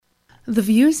The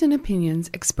views and opinions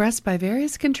expressed by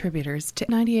various contributors to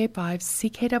 98.5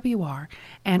 CKWR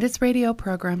and its radio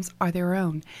programs are their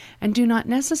own and do not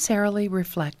necessarily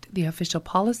reflect the official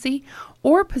policy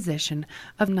or position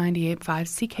of 98.5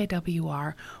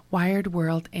 CKWR Wired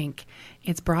World Inc.,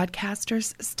 its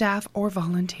broadcasters, staff, or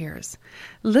volunteers.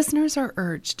 Listeners are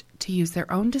urged to use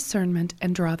their own discernment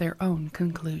and draw their own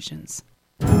conclusions.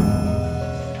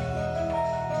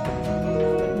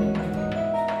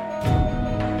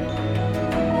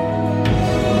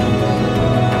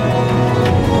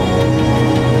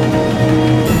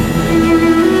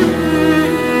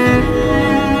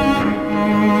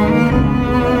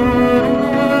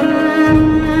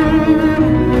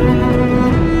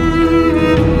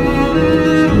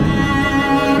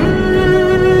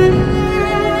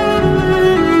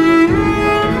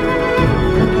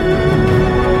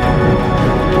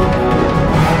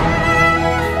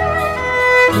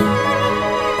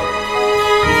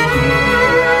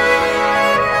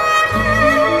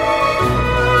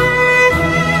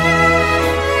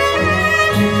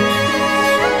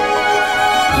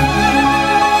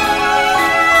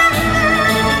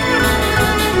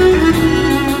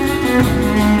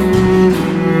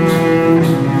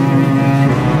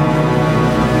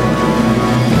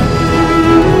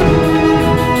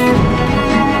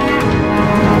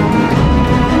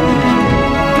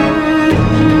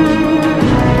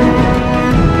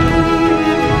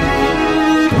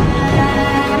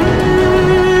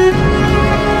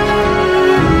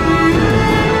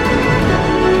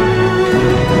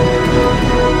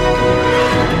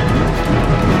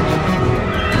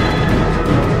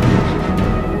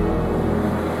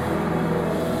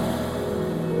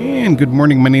 Good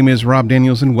morning, my name is Rob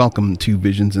Daniels and welcome to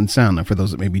Visions in Sound. Now, for those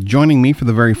that may be joining me for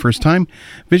the very first time,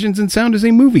 Visions in Sound is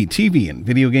a movie, TV, and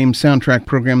video game soundtrack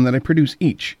program that I produce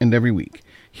each and every week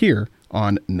here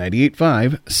on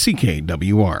 98.5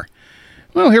 CKWR.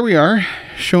 Well, here we are,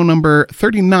 show number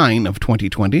 39 of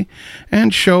 2020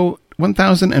 and show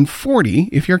 1040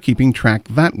 if you're keeping track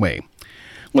that way.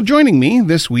 Well, joining me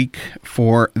this week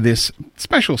for this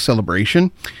special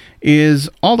celebration is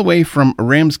all the way from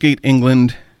Ramsgate,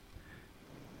 England,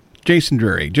 Jason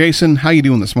Drury. Jason, how you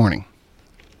doing this morning?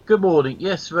 Good morning.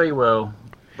 Yes, very well.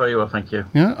 Very well, thank you.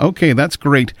 Yeah, okay, that's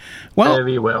great. Well,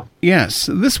 very well. Yes,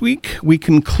 this week we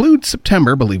conclude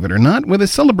September, believe it or not, with a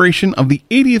celebration of the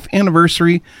 80th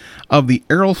anniversary of the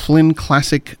Errol Flynn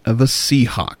classic, The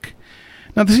Seahawk.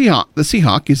 Now, The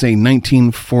Seahawk is a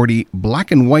 1940 black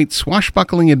and white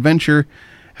swashbuckling adventure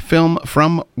film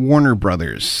from Warner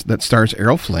Brothers that stars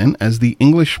Errol Flynn as the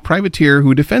English privateer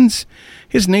who defends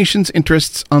his nation's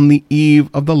interests on the eve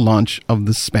of the launch of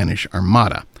the Spanish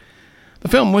Armada. The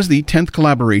film was the 10th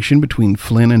collaboration between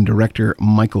Flynn and director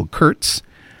Michael Kurtz.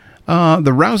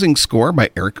 The rousing score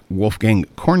by Erich Wolfgang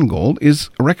Korngold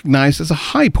is recognized as a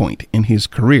high point in his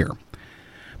career.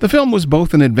 The film was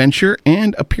both an adventure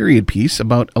and a period piece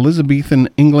about Elizabethan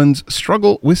England's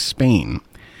struggle with Spain.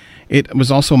 It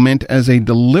was also meant as a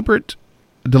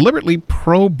deliberately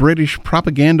pro-British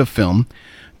propaganda film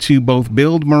to both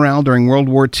build morale during World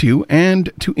War II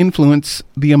and to influence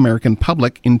the American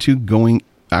public into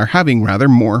having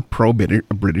more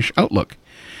pro-British outlook.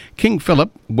 King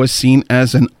Philip was seen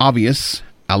as an obvious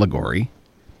allegory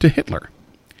to Hitler.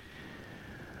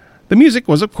 The music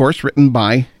was, of course, written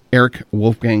by Erich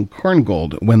Wolfgang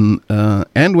Korngold. When the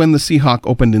Seahawk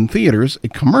opened in theaters, a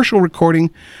commercial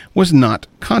recording was not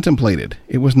contemplated.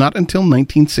 It was not until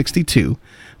 1962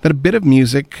 that a bit of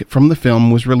music from the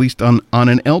film was released on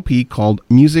an LP called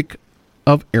Music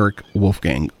of Erich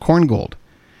Wolfgang Korngold.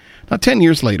 Now, 10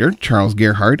 years later, Charles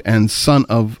Gerhardt and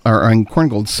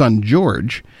Korngold's son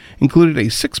George included a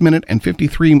 6 minute and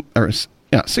 53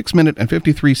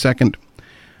 second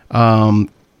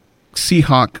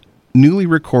Seahawk newly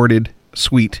recorded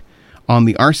suite on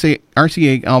the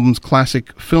RCA album's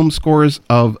classic film scores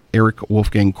of Erich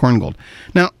Wolfgang Korngold.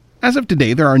 Now, as of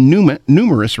today, there are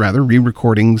numerous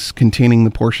re-recordings containing the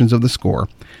portions of the score.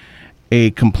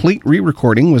 A complete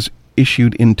re-recording was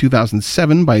issued in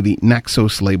 2007 by the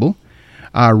Naxos label,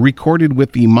 recorded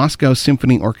with the Moscow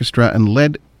Symphony Orchestra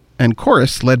and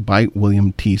chorus led by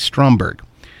William T. Stromberg,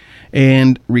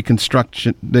 and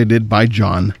reconstruction by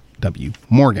John W.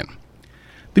 Morgan.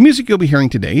 The music you'll be hearing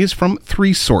today is from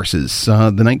three sources: the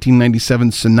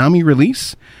 1997 Tsunami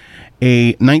release,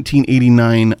 a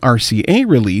 1989 RCA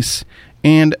release,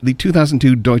 and the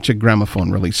 2002 Deutsche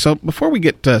Grammophon release. So before we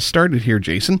get started here,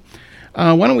 Jason,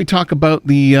 why don't we talk about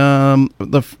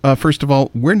first of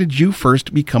all, where did you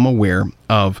first become aware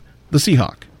of the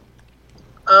Seahawk?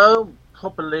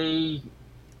 Probably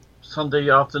Sunday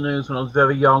afternoons when I was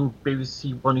very young.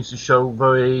 BBC One used to show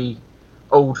very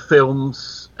old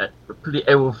films, pretty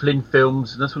Errol Flynn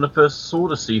films, and that's when I first saw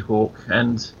the Seahawk,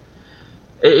 and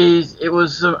it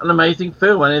was an amazing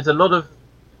film, and there's a lot of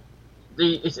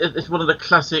it's one of the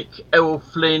classic Errol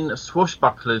Flynn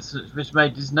swashbucklers which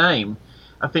made his name.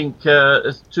 I think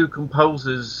there's two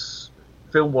composers,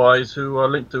 film-wise, who are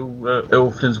linked to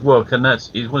Errol Flynn's work, and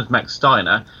one is Max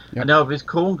Steiner, and the other is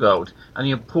Korngold. And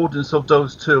the importance of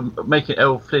those two making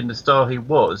Errol Flynn the star he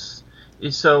was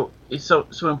is so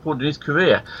important in his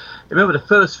career. Remember, the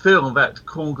first film that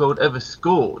Korngold ever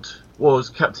scored was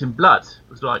Captain Blood,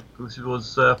 which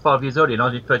was 5 years earlier,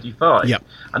 1935. Yep.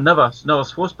 Another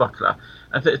swashbuckler.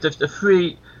 And the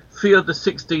three of the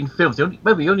 16 films, he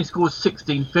only scored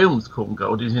 16 films,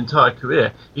 Korngold, in his entire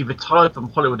career. He retired from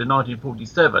Hollywood in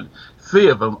 1947. 3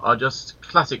 of them are just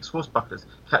classic swashbucklers.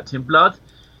 Captain Blood,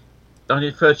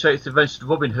 1938's Adventures of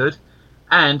Robin Hood,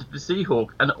 and The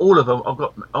Seahawk. And all of them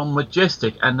are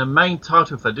majestic. And the main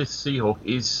title for this Seahawk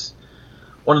is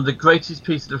one of the greatest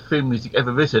pieces of film music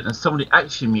ever written. And some of the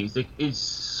action music is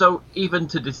so, even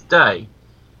to this day,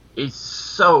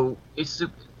 it's a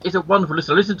wonderful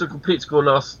listen. I listened to a complete score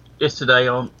yesterday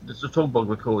on the Songbog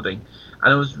recording,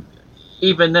 and it was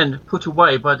even then put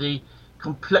away by the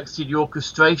complexity of the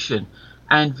orchestration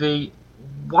and the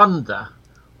wonder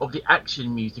of the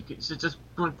action music. It just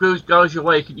goes your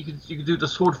way. You can do the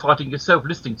sword fighting yourself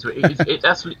listening to it. It's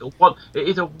absolutely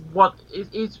it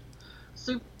is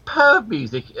superb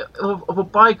music of a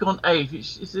bygone age.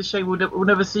 It's a shame we'll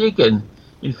never see again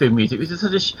in film music. It's just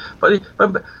such but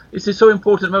it's just so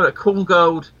important. Remember,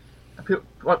 Korngold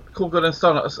and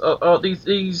Steiner are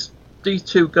these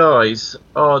two guys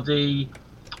are the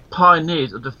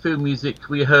pioneers of the film music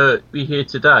we hear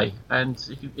today, and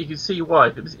you can see why.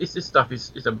 This stuff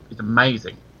is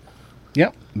amazing.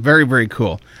 Yep, very, very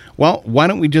cool. Well, why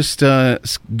don't we just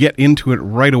get into it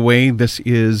right away? This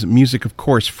is music, of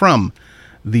course, from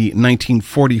the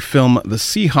 1940 film The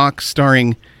Seahawk,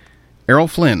 starring Errol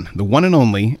Flynn, the one and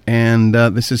only, and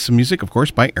this is some music, of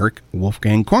course, by Erich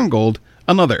Wolfgang Korngold,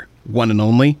 another one and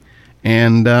only.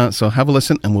 And so have a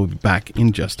listen, and we'll be back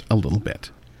in just a little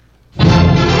bit.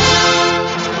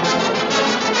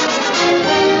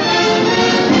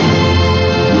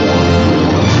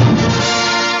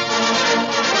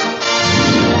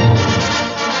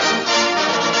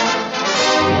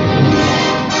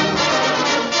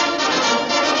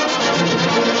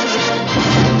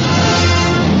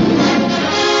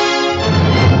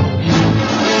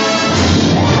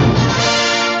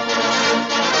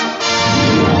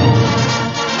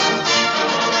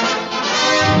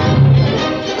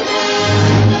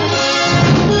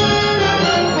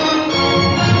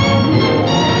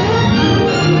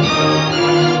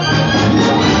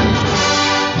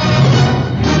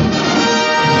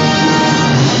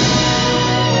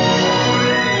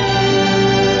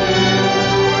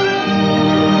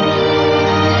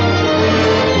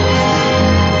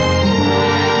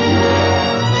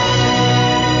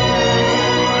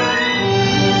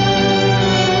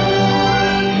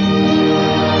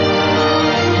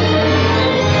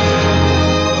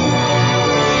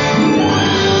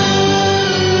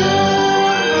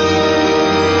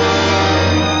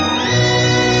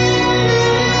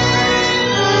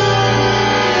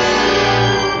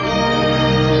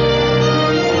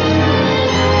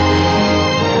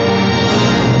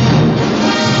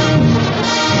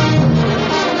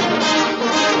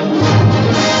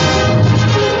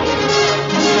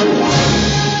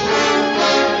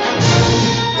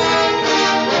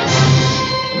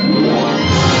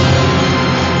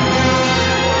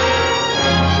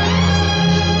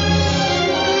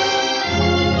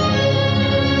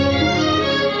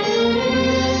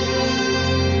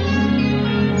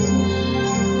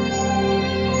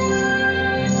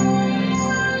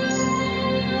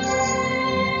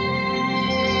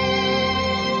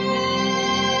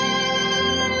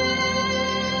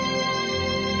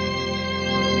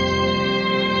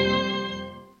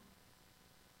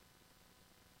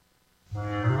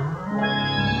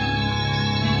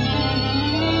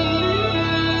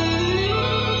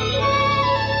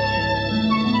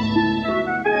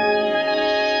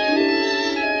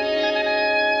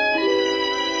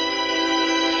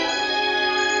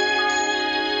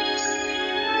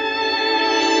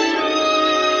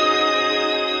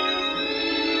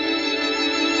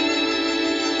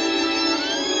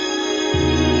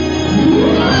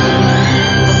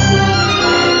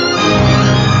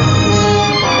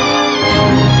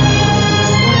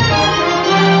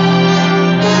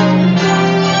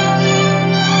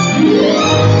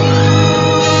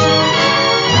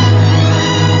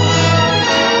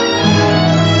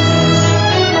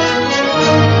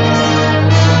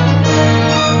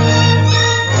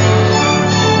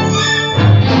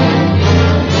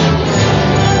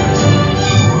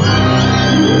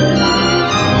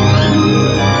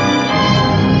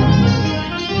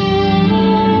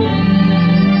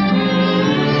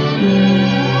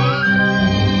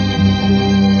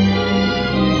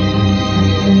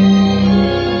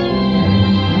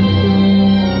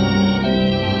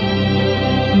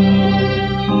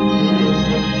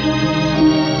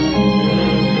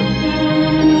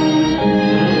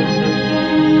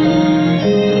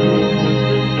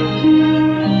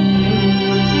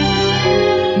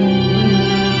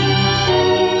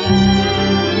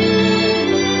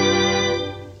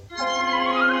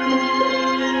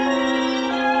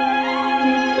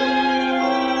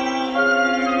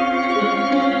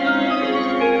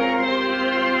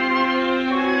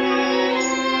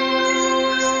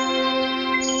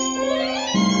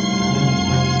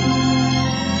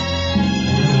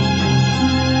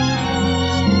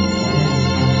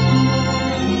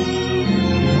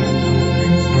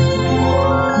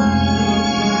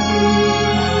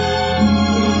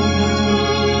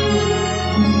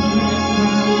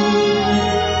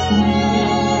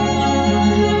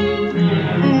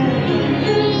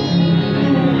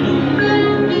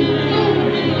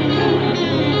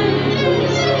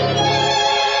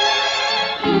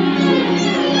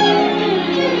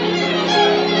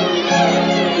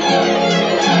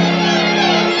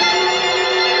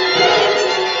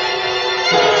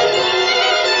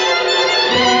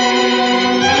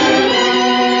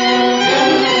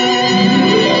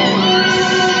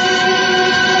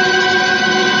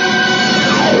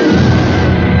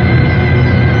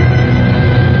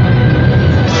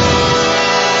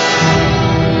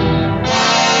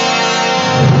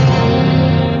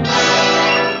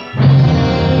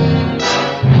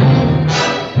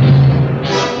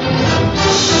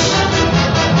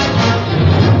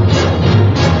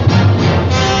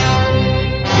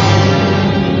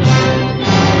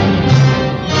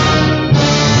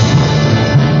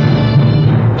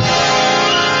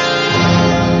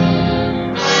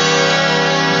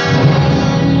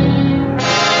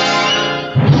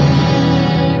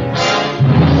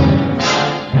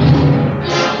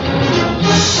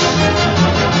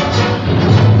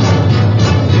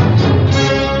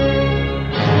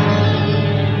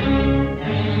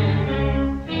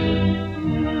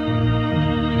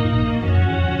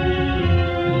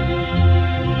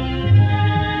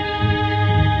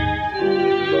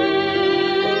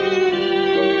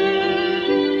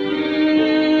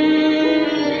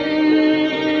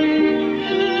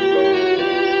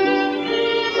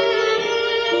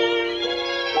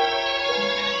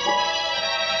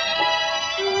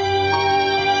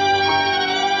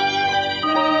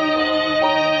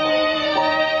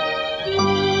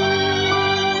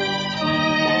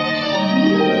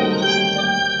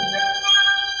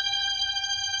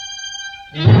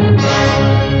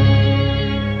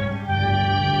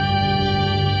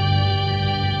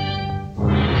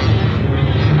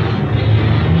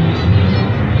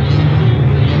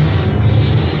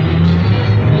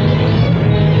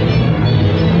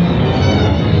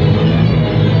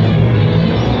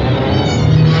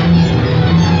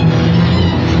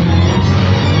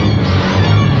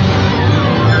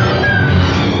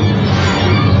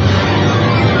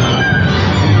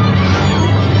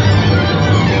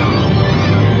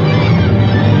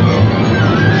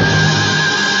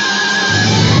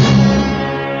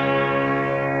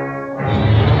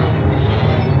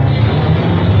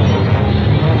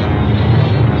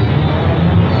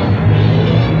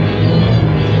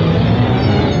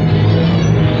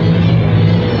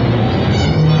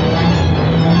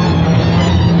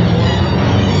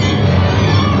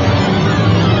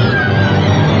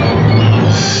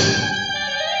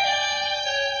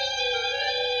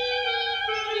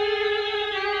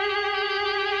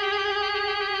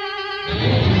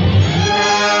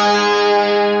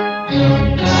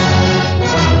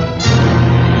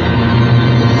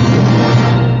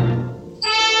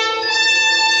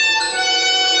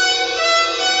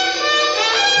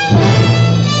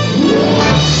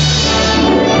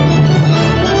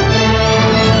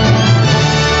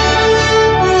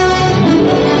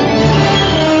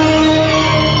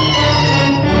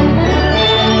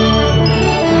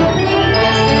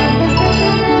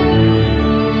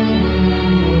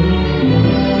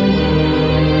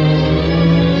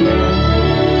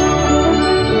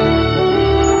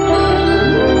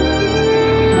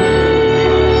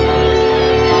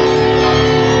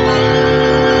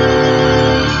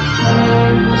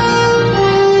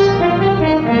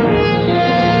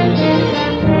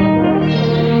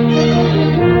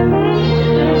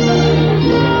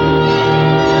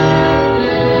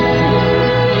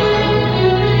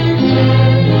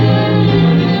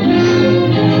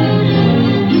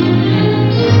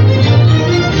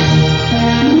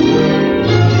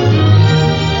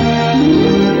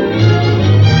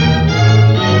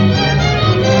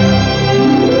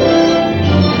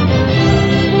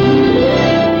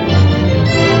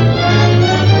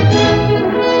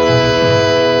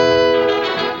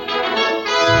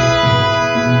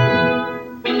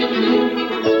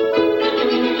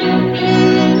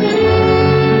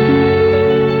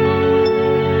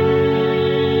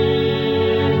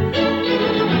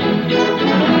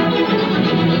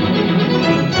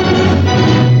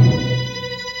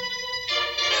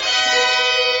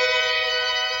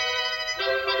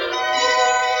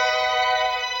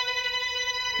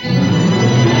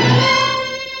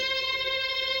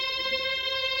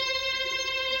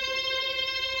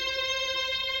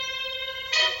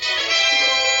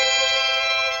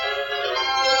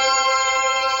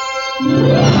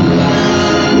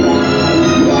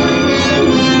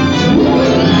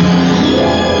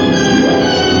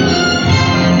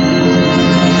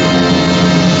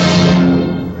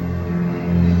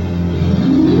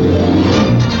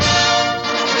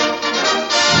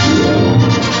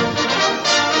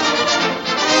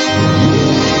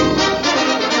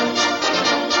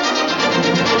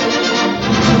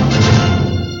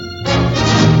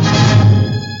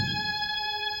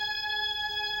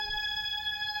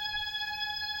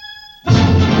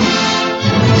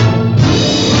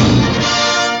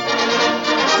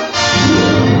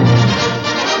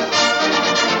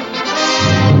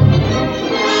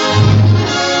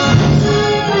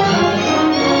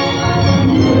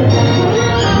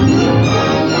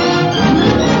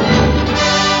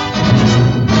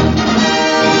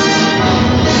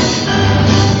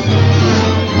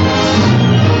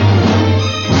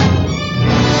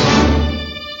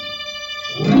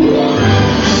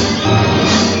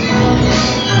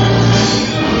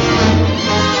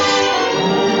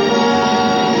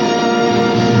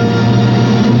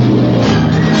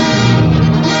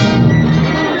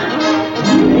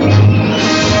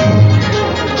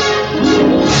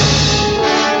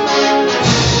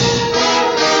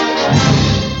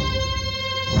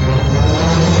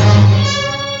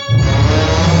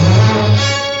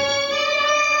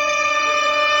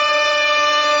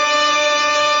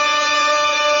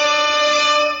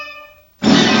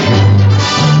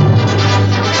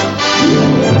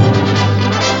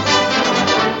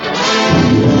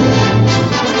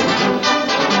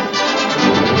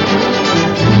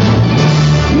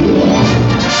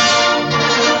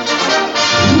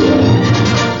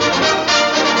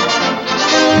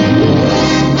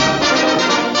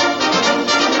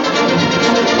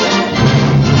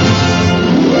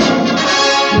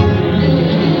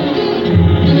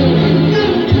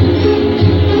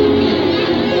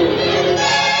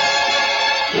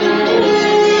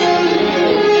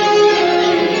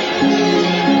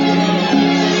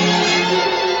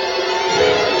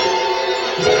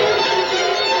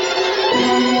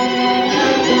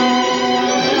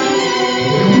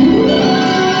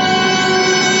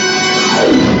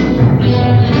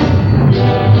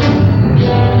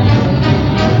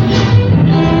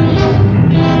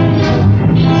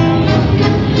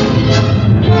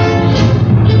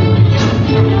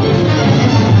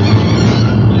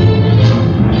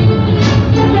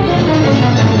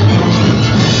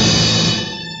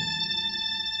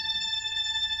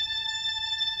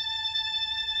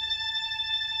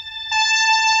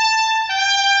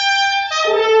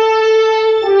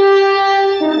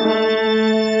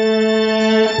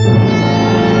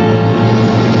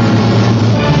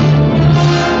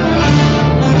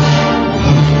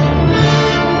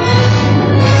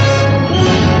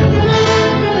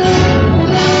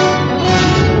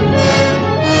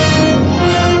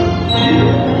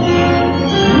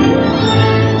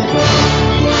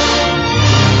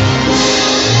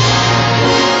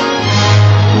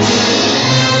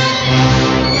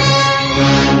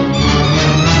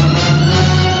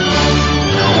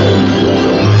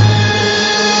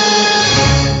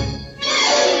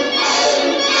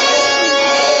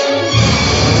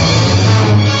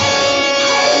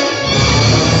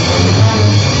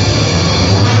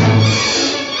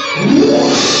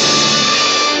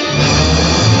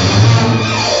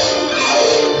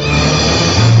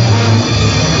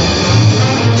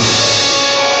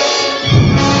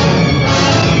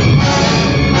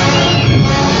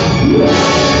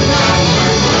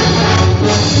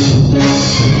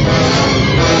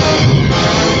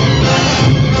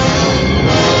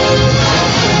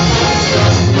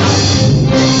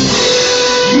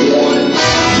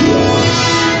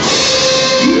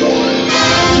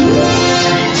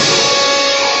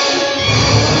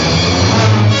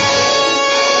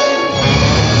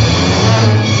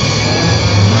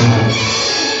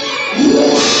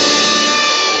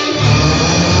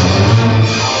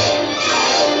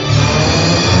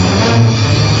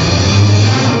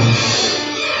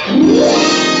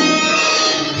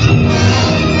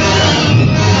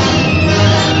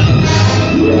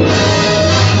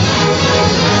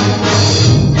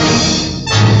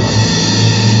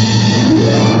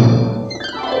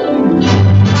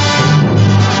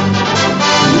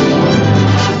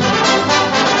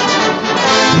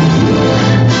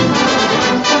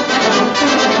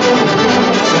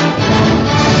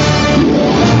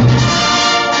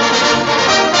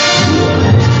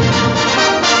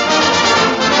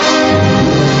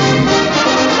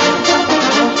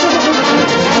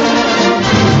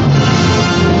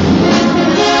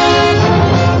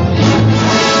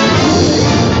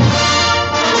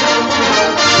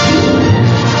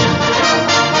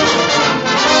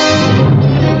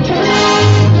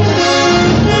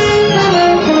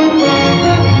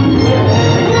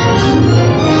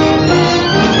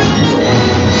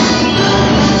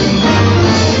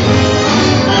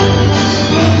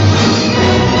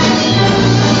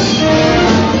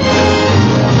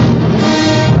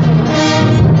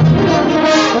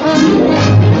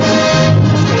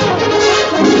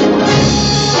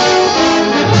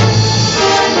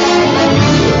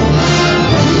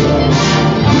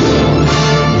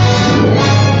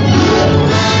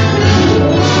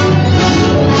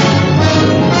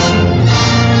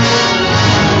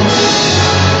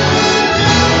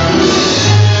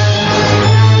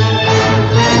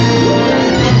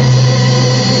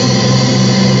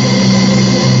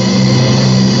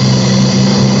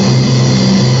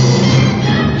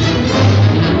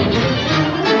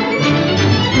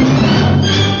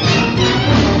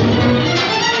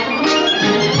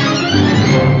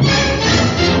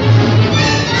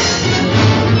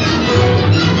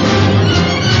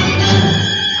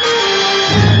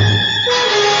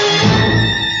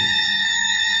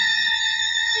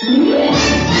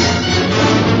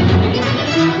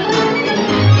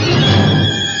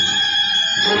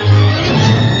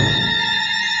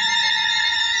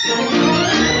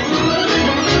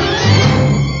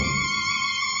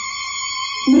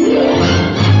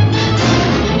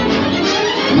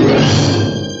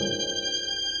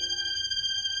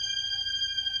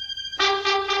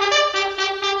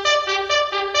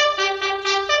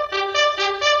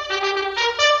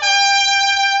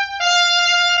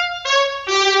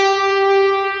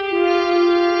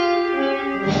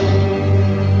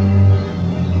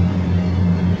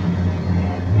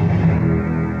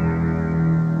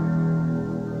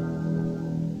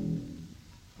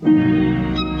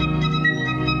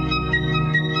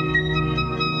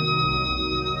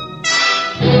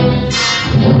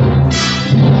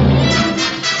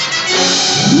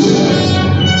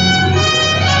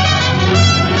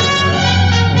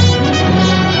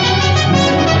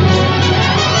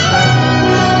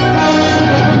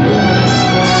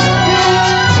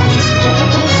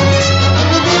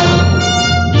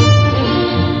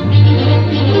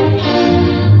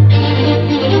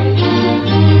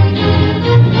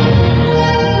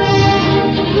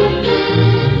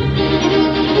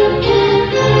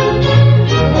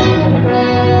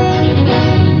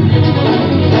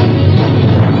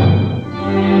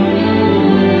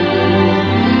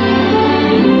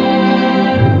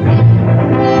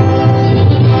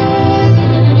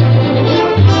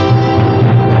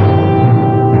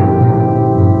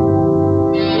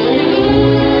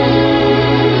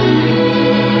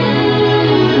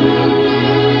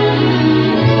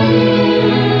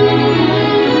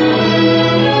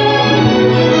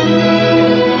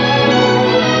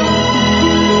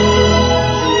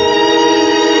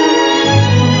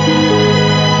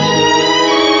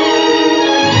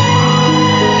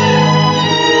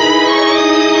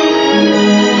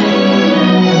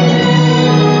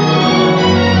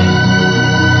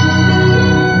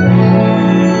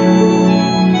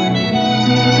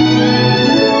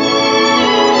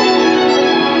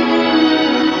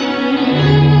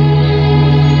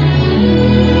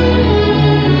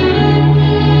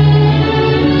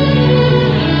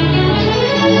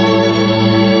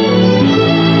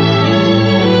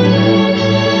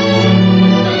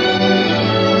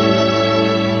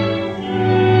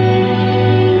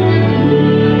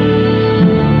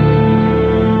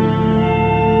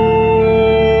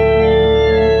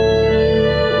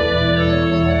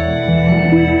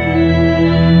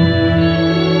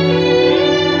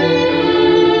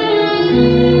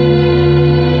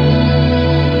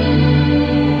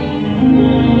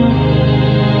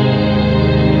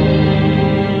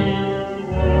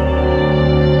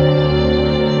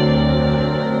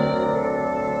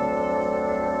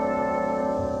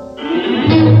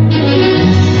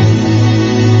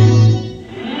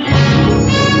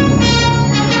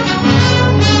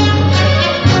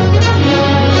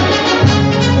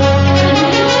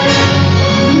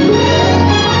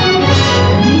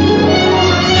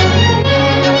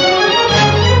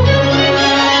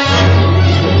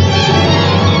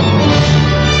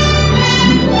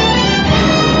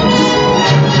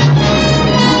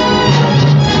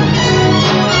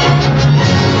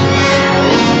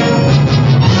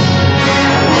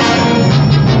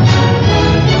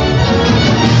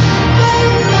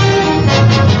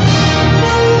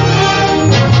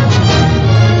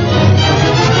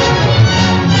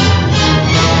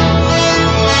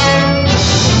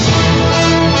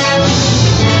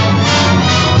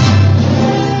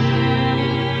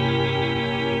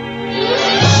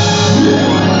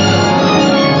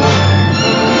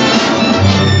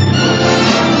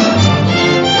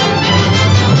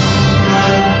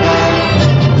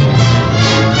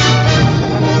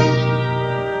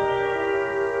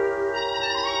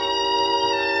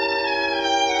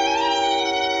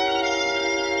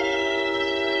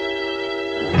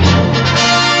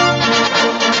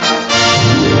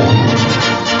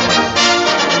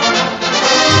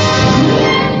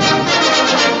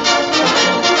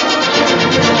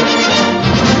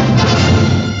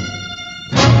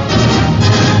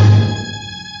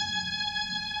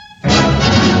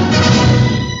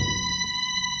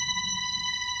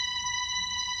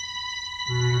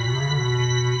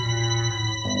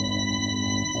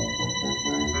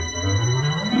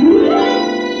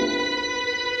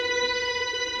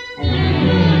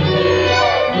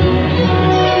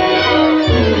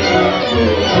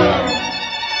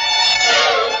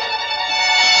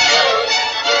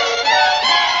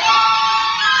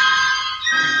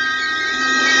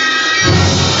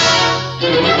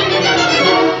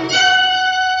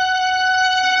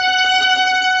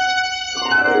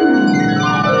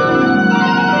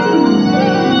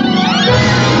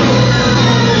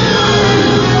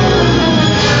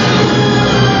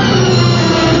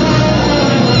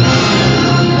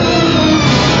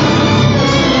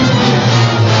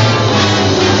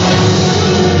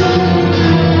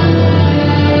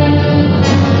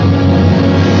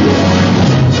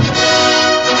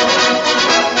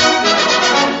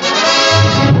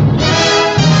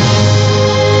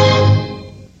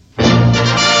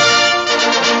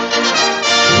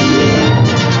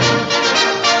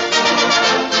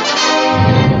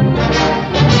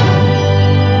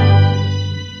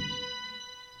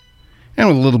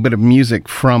 little bit of music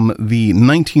from the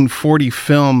 1940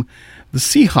 film The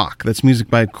Seahawk. That's music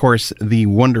by, of course, the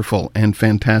wonderful and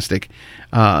fantastic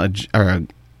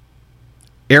Eric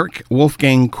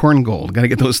Wolfgang Korngold. Got to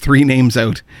get those three names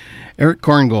out. Eric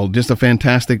Korngold, just a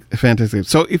fantastic.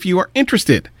 So if you are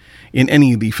interested in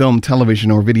any of the film, television,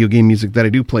 or video game music that I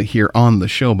do play here on the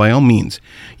show, by all means,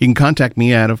 you can contact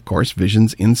me at, of course,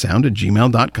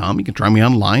 visionsinsound@gmail.com. You can try me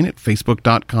online at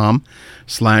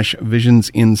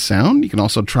facebook.com/visionsinsound. You can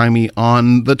also try me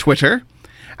on the Twitter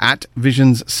at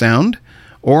visionssound,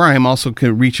 or I am also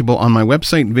reachable on my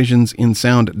website,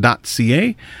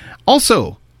 visionsinsound.ca.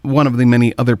 Also, one of the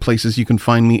many other places you can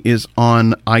find me is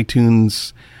on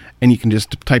iTunes, and you can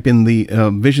just type in the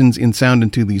Visions in Sound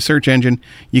into the search engine.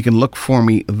 You can look for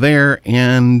me there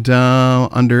and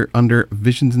under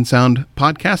Visions in Sound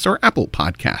Podcasts or Apple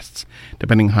Podcasts,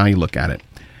 depending how you look at it.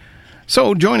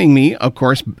 So joining me, of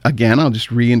course, again, I'll just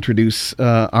reintroduce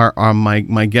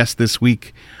my guest this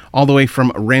week, all the way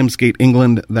from Ramsgate,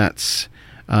 England. That's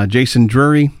Jason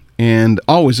Drury, and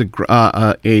always a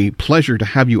pleasure to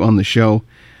have you on the show.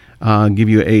 Give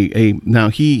you now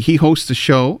he hosts a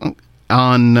show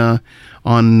on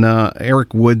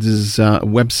Eric Woods'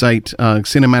 website,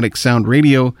 Cinematic Sound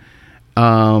Radio.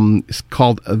 It's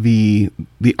called the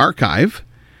Archive.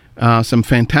 Some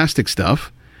fantastic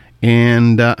stuff,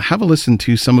 and have a listen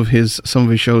to some of his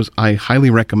shows. I highly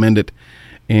recommend it.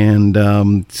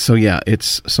 And so yeah,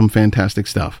 it's some fantastic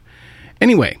stuff.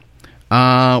 Anyway,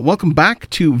 welcome back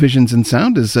to Visions in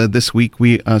Sound. As this week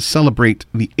we celebrate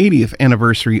the 80th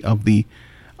anniversary of the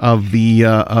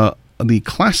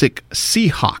classic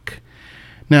Seahawk.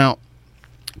 Now,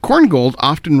 Korngold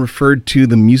often referred to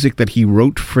the music that he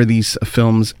wrote for these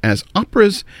films as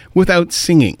operas without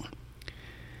singing.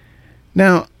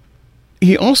 Now,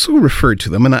 he also referred to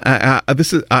them, and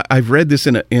I've read this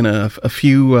in a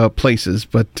few places,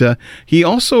 but he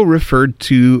also referred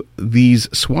to these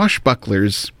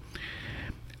swashbucklers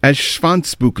as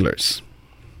Schwanzbucklers.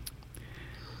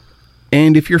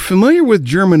 And if you're familiar with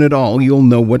German at all, you'll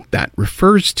know what that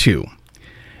refers to.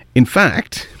 In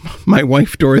fact, my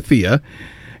wife Dorothea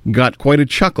got quite a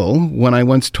chuckle when I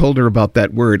once told her about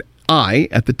that word. I,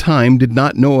 at the time, did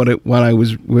not know what I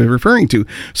was referring to.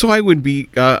 So I would be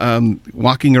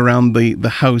walking around the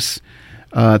house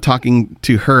talking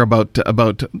to her about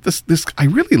this. I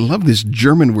really love this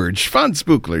German word,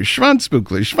 Schwanzbucklers,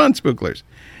 Schwanzbucklers, Schwanzbucklers.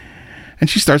 And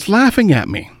she starts laughing at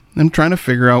me. I'm trying to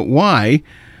figure out why.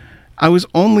 I was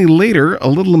only later a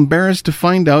little embarrassed to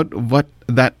find out what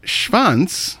that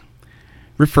Schwanz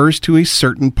refers to a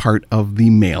certain part of the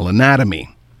male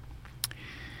anatomy.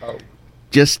 Oh.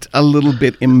 Just a little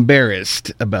bit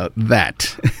embarrassed about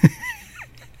that.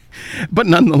 But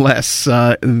nonetheless,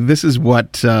 this is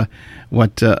what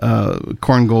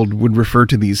Korngold would refer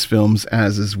to these films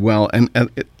as well. And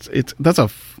that's a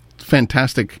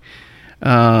fantastic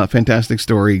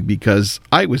story, because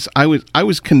I was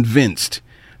convinced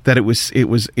that it was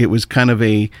kind of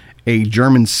a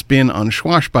German spin on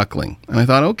swashbuckling, and I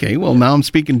thought, okay, well, now I'm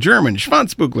speaking German,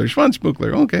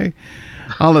 Schwanzbuckler, okay,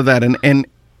 all of that, and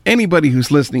anybody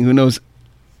who's listening who knows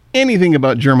anything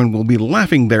about German will be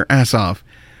laughing their ass off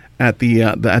at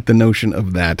the notion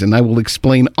of that, and I will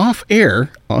explain off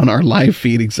air on our live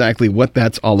feed exactly what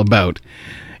that's all about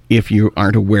if you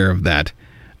aren't aware of that.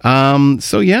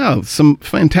 So yeah, some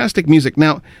fantastic music.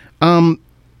 Now,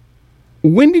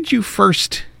 when did you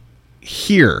first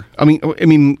hear? I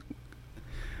mean,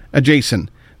 Jason,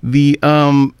 the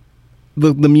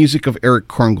music of Eric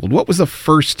Korngold. What was the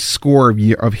first score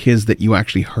of his that you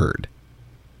actually heard?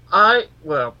 I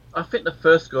think the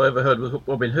first score I ever heard was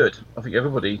Robin Hood. I think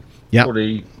everybody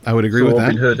probably I would agree with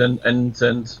Robin that. Hood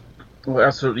and were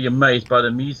absolutely amazed by the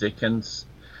music, and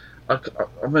I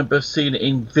remember seeing it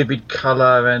in vivid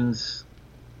colour, and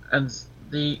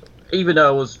even though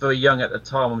I was very young at the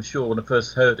time, I'm sure when I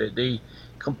first heard it, the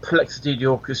complexity of the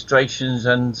orchestrations,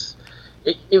 and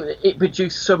it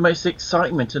produced so much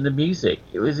excitement in the music.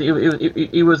 It was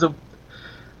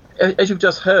as you've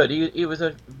just heard, he was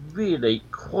a really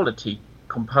quality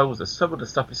composer. Some of the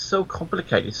stuff is so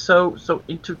complicated, so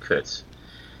intricate,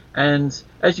 and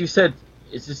as you said,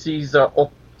 it's just these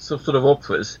sort of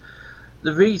operas.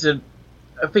 The reason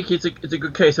I think it's a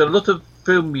good case. A lot of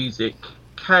film music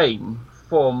came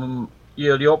from the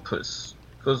early operas,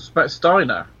 because Max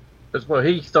Steiner, as well,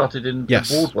 he started in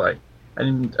Broadway,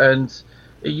 and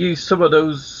he used some of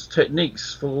those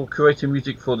techniques for creating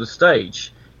music for the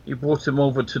stage. He brought them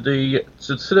over to the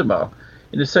cinema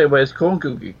in the same way as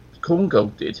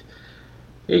Korngold did.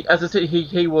 As I said,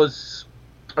 he was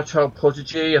a child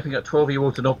prodigy. I think at 12 he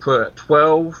wrote an opera. At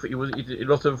 12 he did a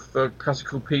lot of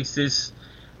classical pieces,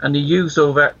 and he used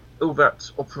all that all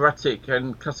that operatic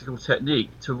and classical technique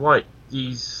to write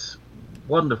these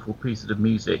wonderful pieces of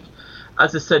music.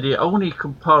 As I said, he only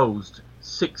composed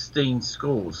 16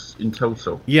 scores in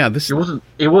total. Yeah, it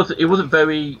wasn't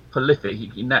very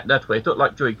prolific in that way. It's not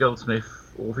like Jerry Goldsmith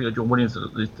or John Williams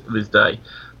of his day,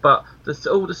 but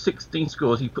all the 16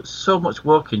 scores, he put so much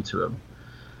work into them,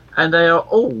 and they are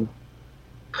all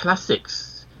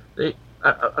classics. I'm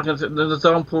going to give an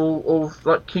example of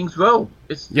like King's Row.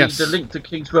 It's the link to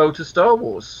King's Row to Star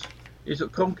Wars. The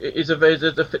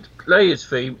Leia's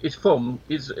theme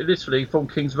is literally from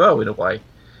King's Row in a way.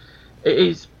 It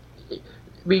is.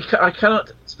 I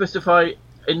cannot specify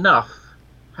enough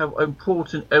how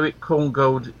important Erich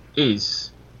Korngold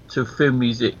is to film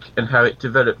music and how it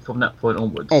developed from that point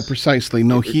onwards. Oh, precisely.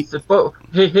 No, he was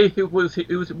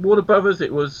Warner Brothers.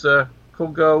 It was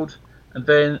Korngold, and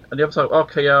then on the other side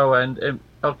RKO and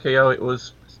RKO it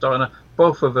was Steiner.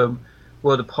 Both of them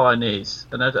were the pioneers,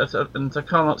 and I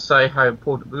cannot say how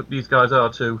important these guys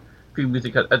are to film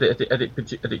music as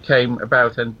it came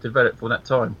about and developed from that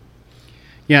time.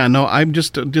 Yeah, no, I'm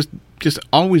just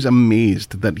always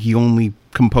amazed that he only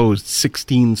composed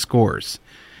 16 scores,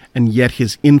 and yet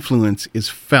his influence is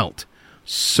felt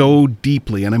so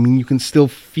deeply. And I mean, you can still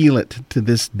feel it to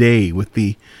this day with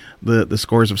the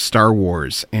scores of Star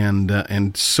Wars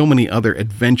and so many other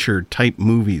adventure type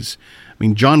movies. I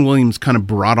mean, John Williams kind of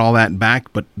brought all that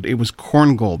back, but it was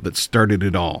Korngold that started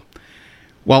it all.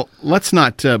 Well, let's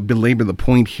not belabor the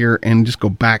point here and just go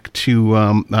back to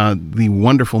the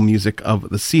wonderful music of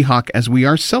the Seahawk as we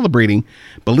are celebrating,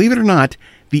 believe it or not,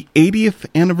 the 80th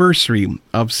anniversary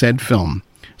of said film.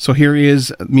 So here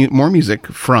is more music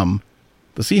from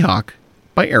the Seahawk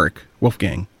by Erich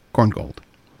Wolfgang Korngold.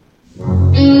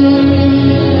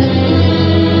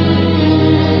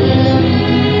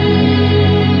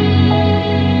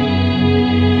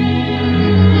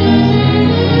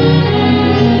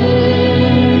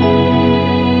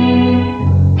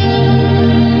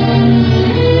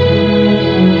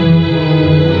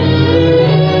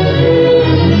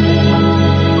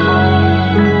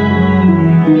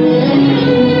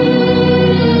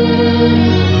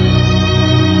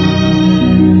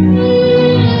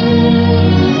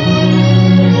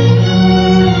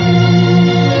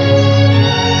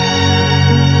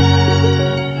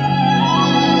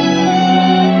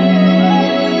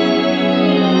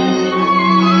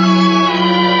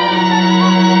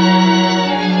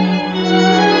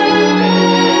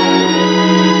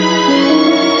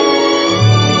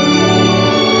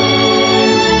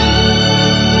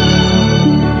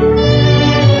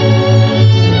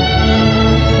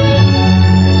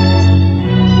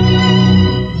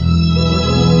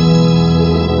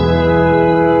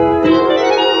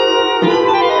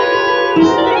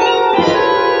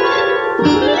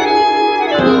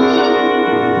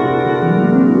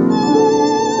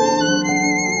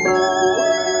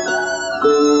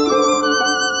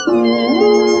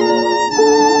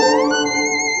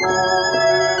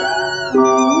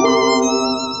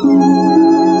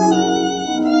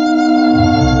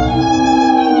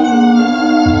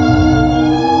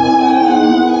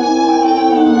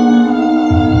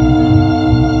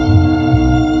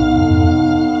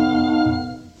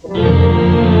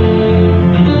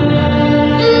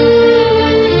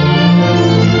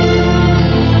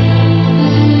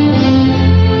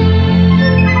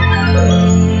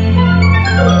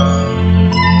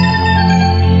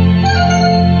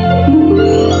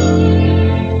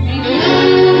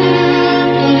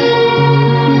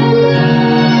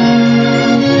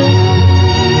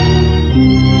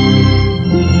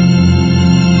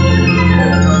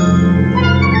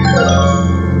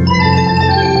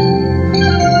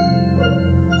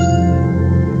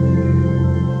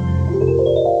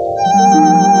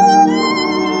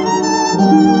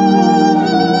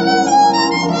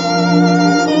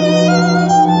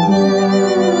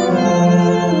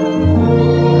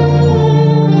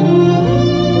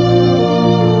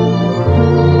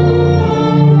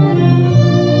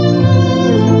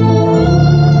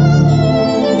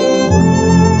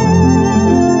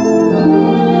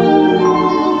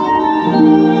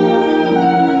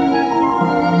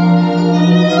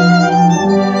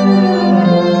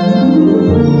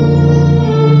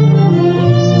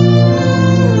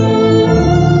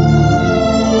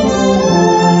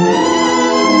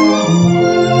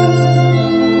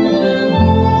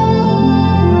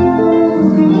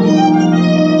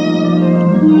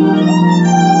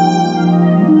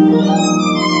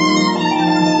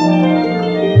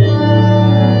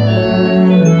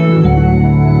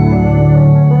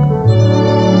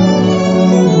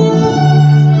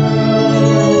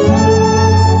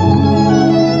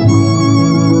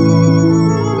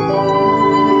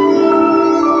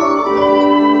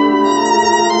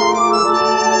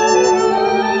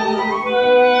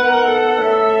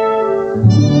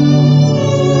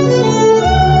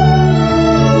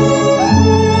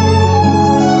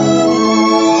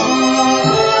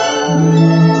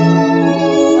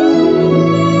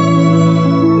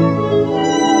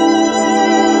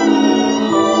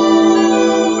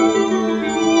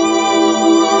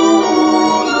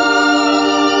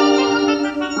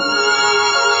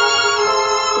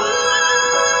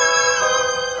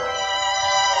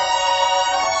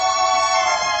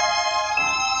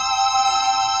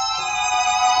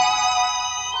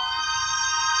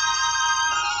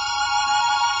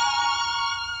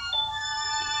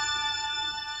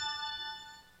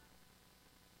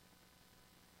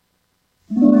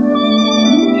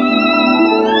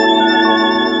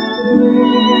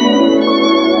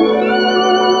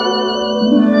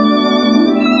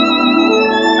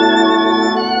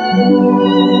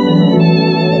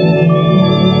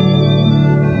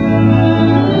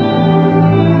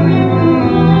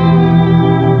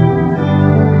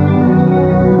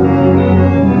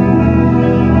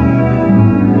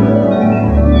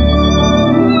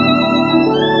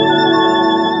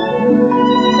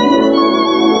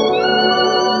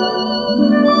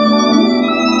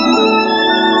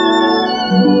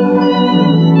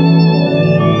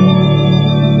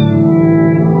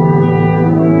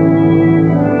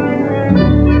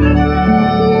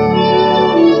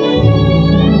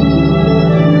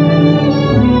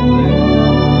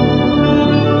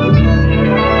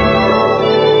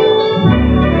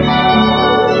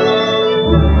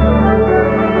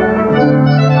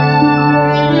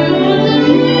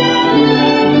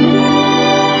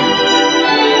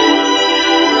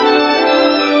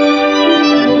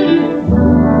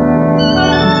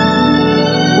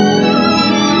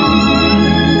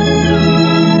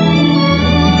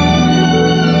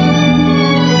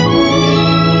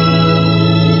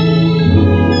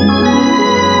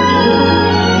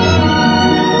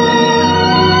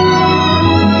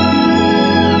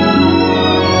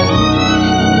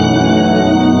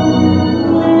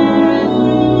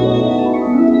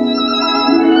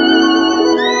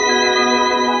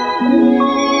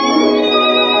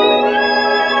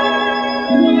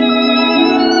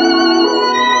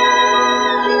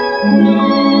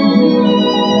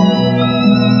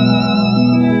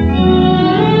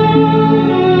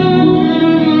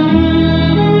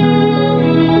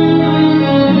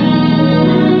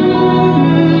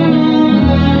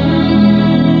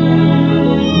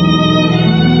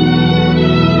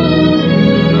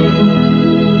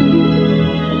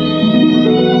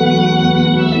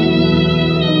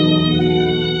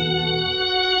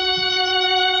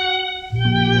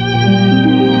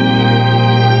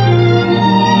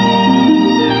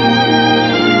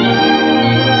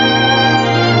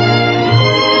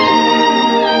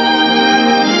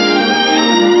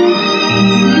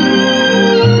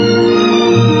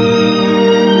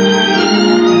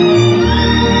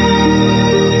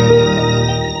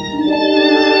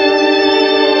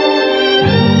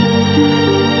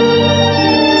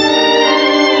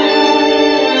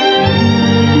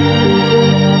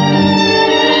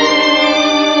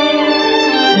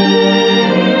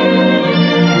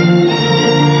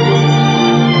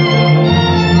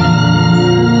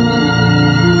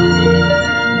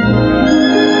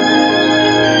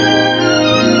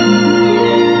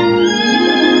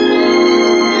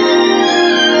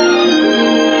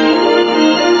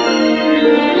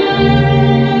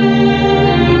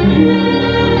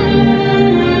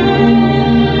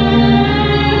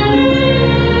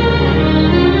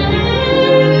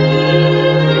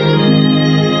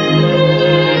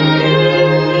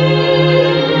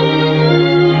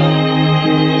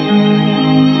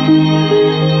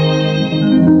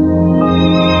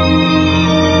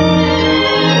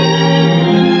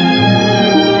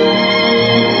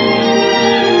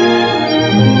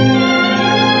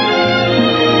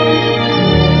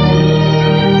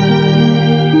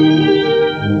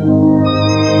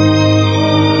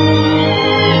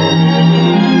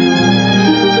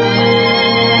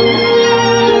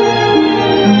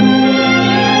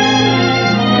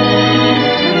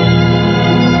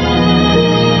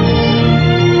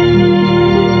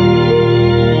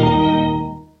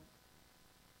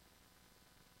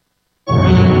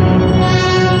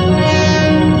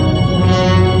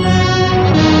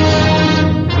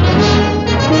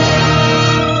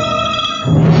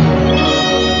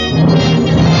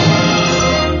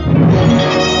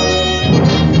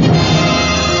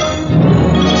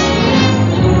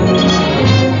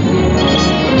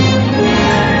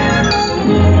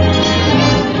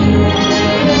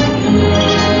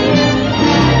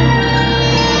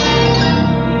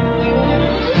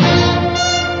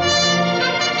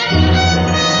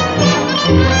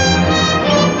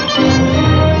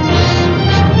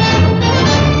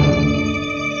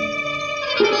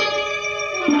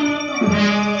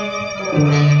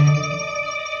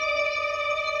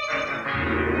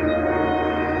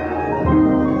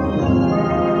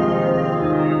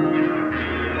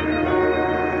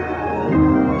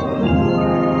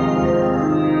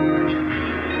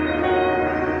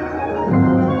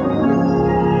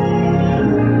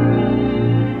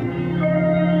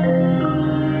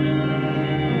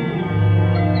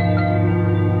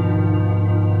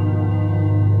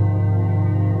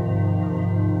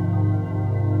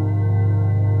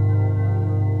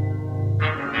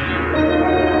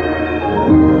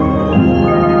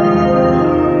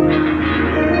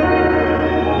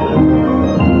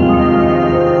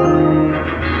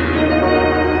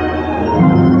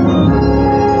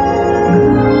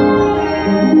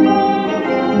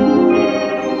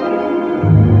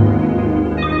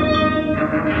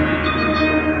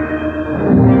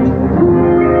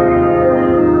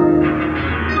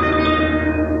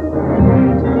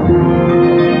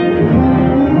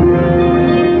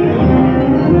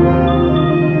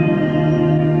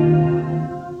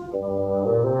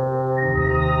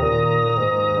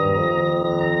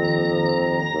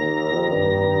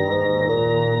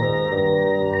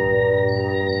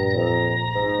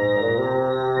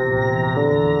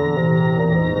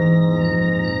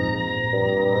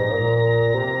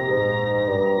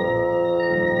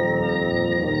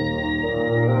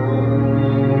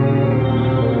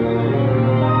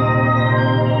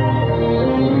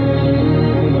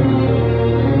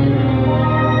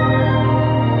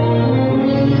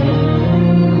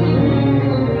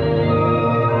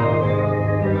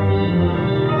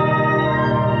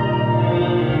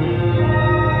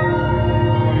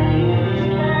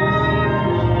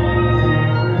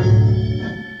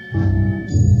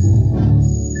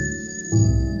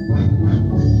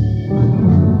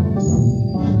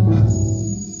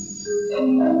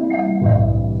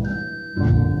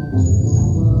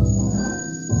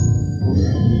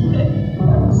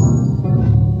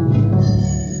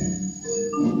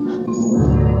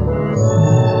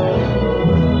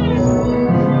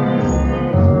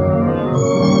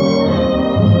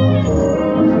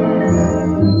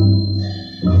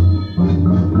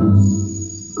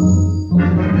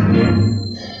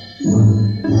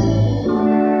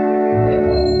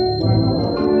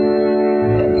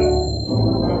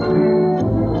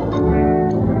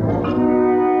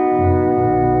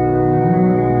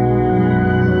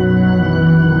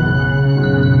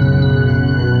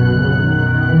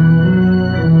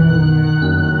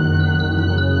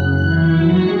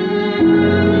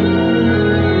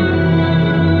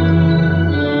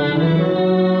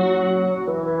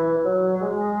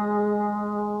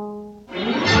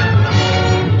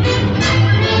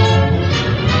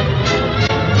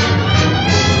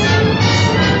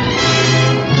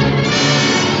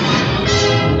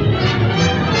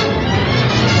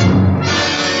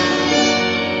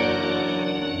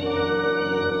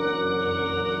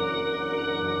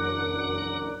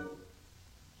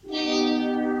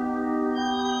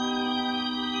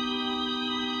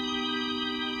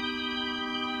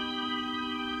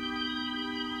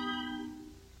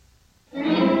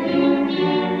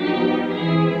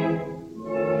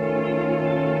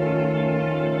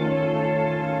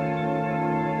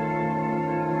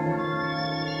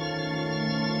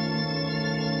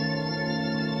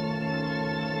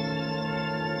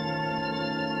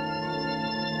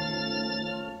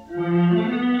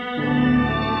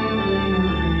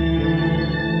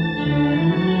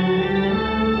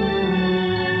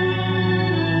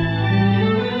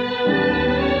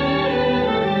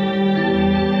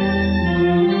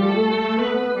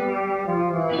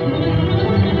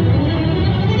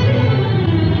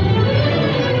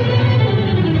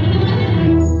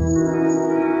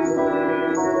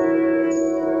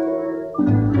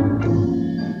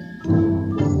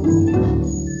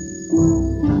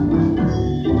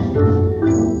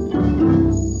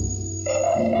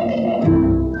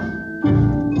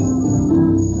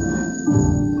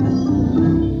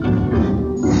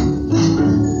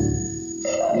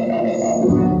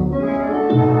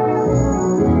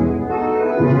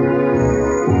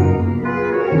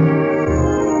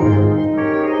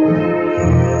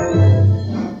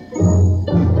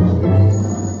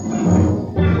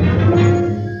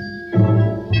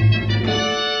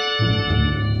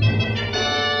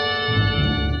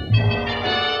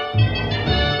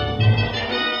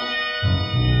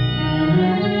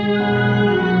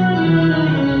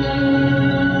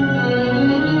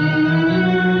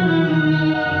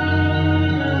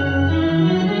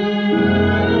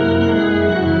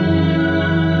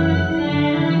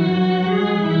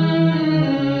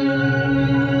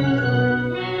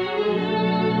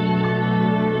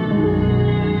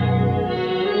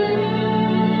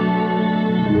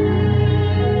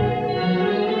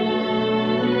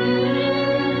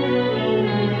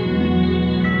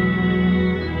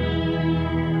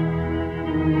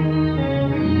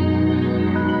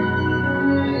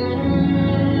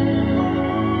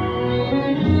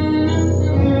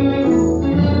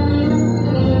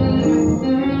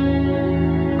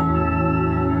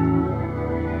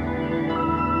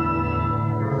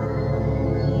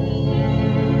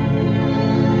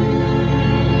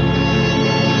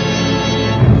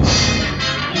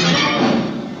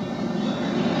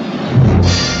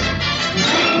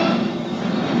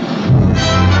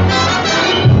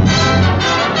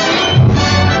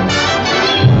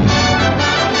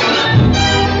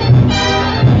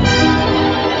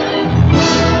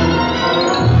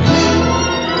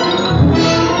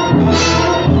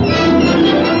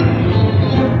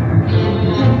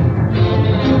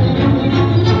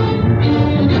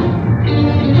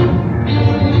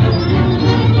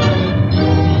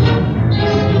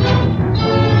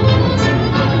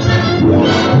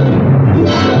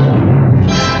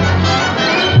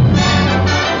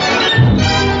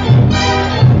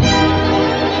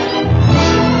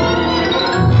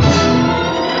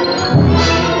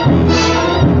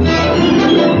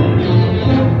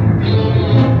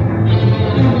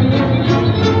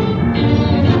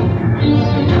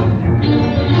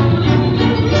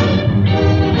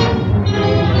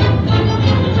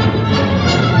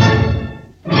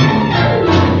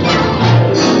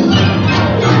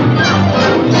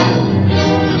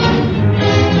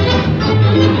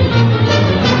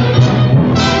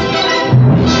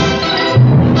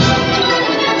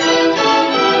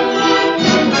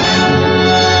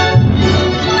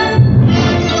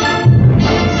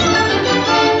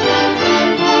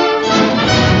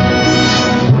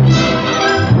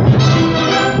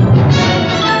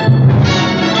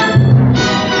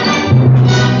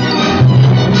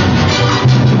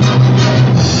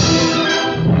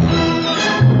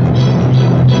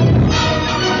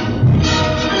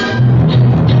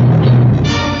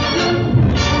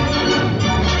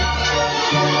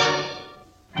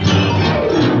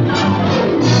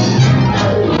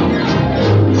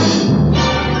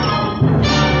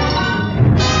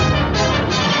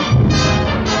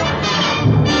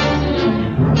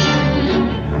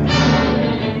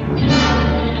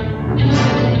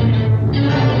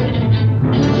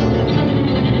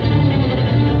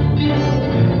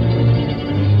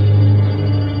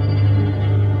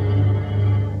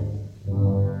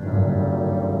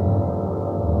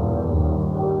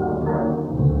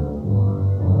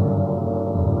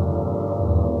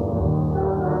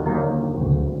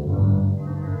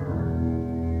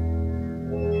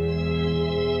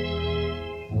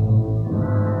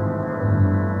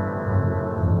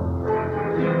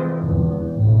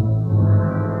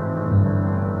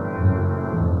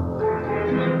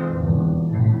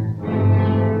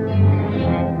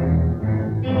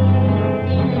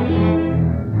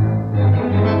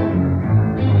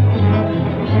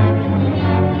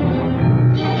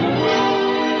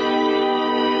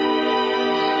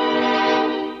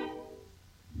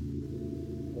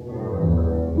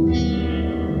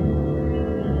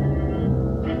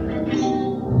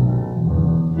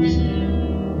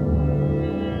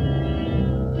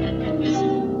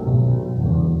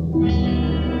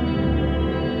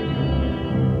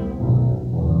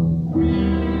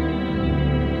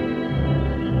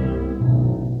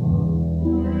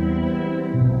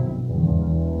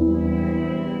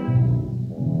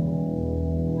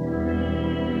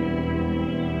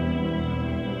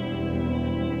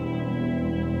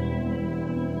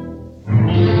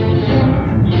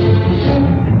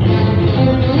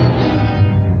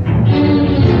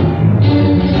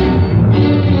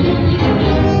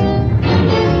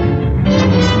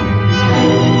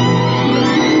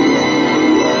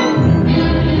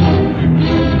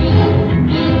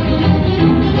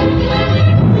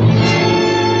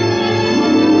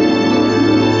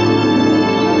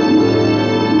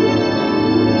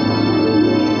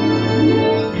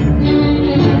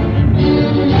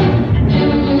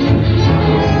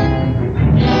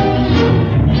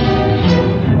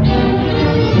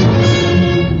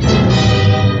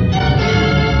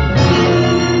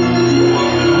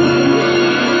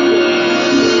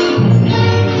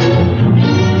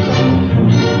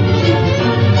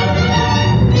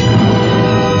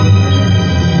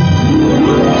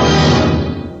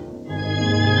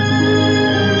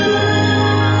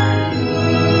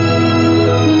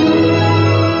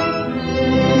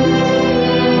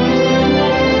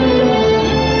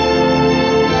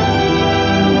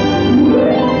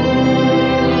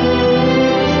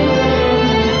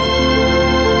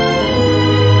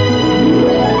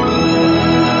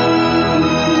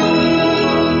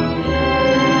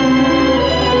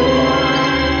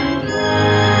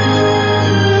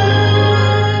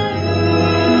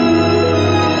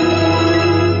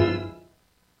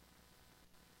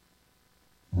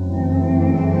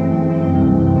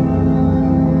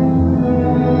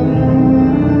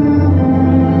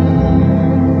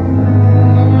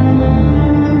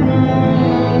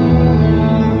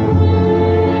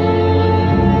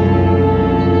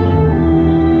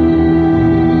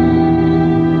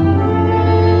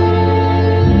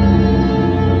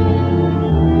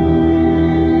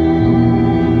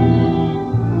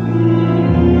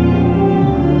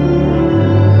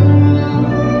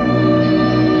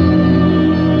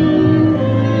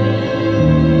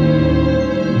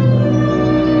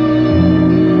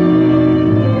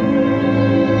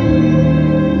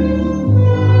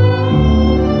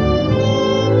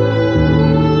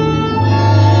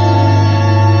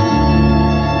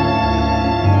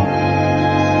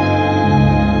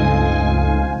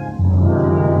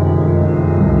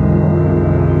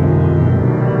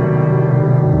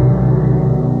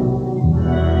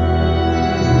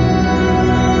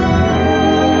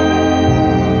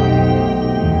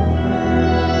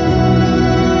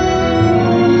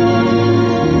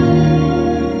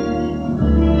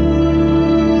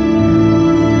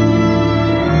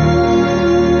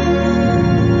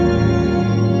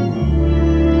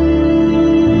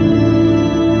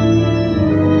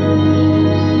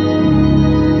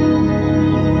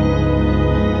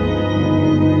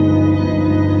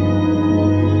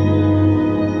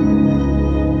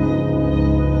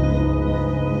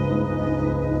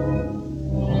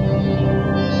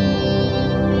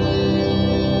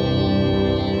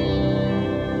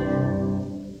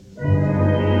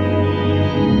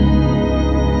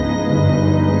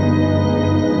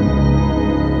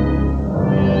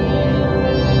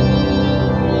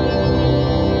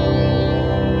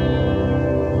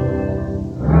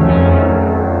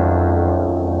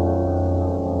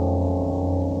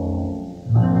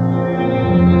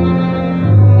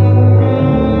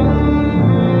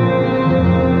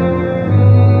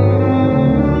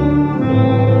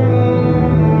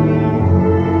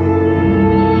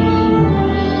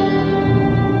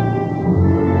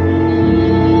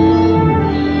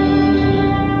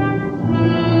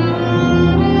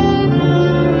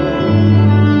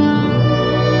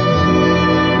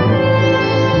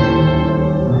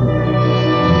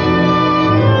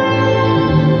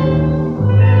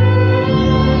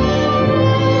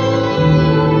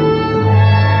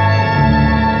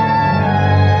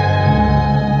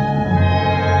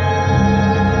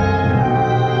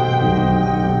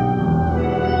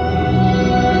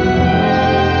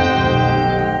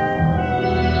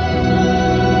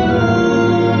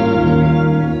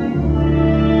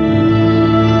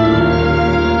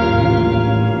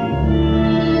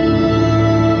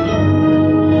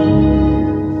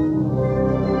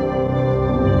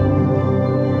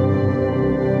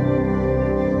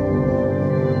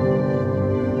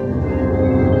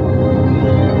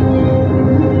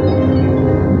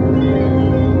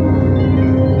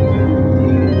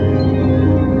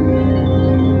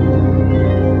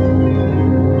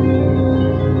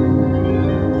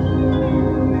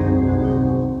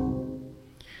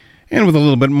 with a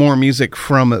little bit more music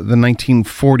from the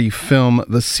 1940 film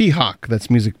The Seahawk. That's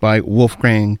music by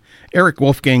Eric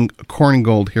Wolfgang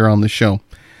Korngold here on the show.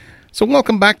 So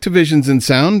welcome back to Visions in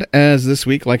Sound, as this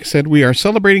week, like I said, we are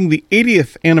celebrating the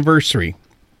 80th anniversary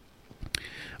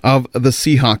of The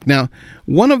Seahawk. Now,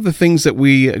 one of the things that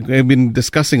we have been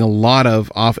discussing a lot of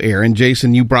off air, and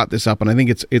Jason, you brought this up, and I think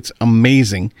it's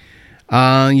amazing.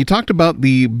 You talked about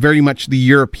very much the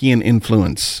European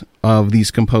influence of these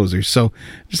composers. So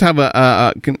just have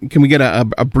can we get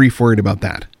a brief word about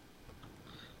that?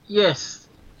 Yes.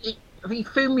 I think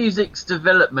film music's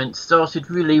development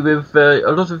started really with a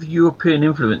lot of European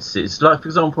influences. Like, for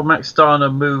example, Max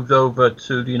Steiner moved over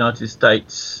to the United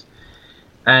States,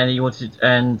 and he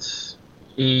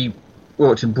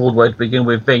worked in Broadway to begin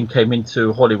with, then came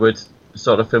into Hollywood,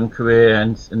 started a film career,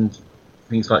 and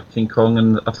things like King Kong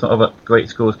and other great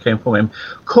scores came from him.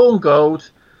 Korngold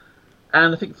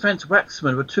and I think Franz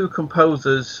Waxman were two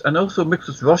composers, and also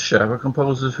Miklos Rozsa were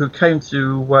composers who came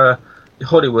to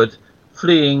Hollywood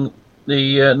fleeing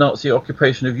the Nazi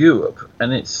occupation of Europe.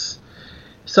 And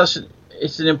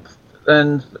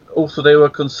and also they were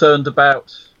concerned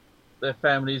about their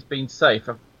families being safe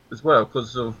as well,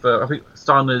 because of I think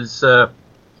Steiner's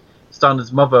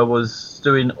mother was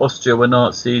still in Austria when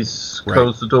Nazis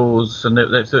closed the doors, and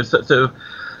so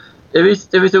there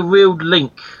is a real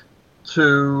link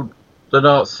to the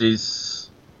Nazis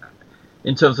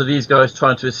in terms of these guys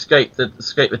trying to escape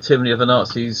the tyranny of the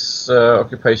Nazis'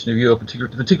 occupation of Europe,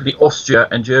 particularly Austria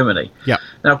and Germany. Yeah.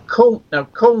 Now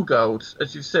Korngold,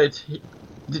 as you said,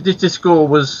 this score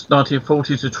was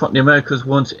 1940s. The Americans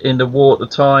weren't in the war at the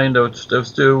time. There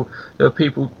were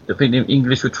people, I think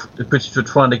the British were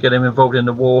trying to get them involved in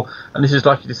the war, and this is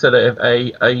like you said,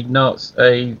 a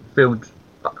film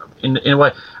in a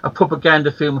way, a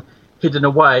propaganda film hidden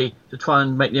away to try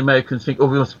and make the Americans think, oh,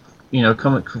 we must,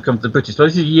 come to the British. So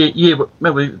this is a year.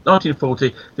 Remember,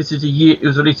 1940. This is a year. It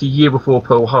was released a year before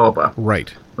Pearl Harbor.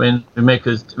 Right. When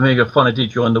America finally did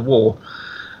join the war.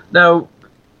 Now,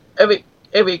 Eric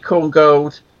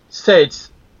Korngold said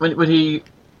when he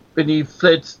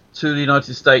fled to the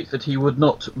United States that he would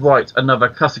not write another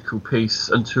classical piece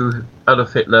until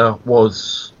Adolf Hitler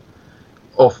was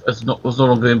no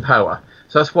longer in power.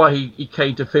 So that's why he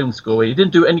came to film scoring. He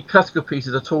didn't do any classical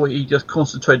pieces at all. He just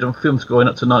concentrated on film scoring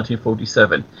up to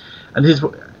 1947.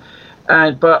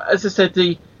 But as I said,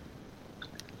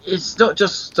 it's not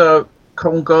just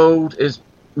Korngold. It's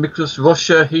Miklos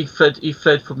Rozsa. He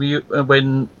fled from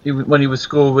when he was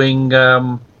scoring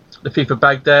The Thief of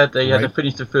Baghdad. They had to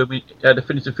finish the film.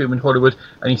 In Hollywood,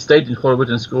 and he stayed in Hollywood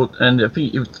and scored. And I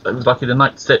think it was like in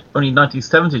the only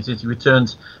 1970s that he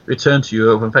returned to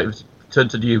Europe. In fact, he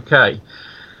returned to the UK.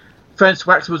 Franz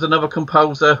Waxman was another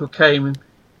composer who came.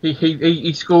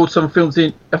 He scored some films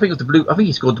in. I think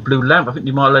he scored The Blue Lamp. I think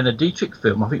the Marlene Dietrich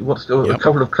film. I think a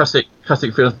couple of classic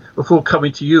films before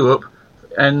coming to Europe.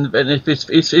 And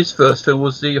his first film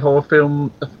was the horror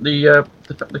film, the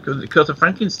Curse of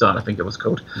Frankenstein, I think it was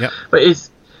called. Yeah. But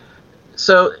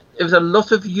so there was a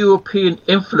lot of European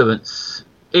influence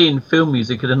in film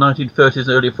music in the 1930s and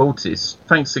early 40s,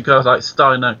 thanks to guys like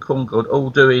Steiner and Korngold,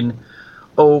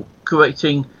 all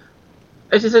creating.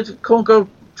 As I said, Korngold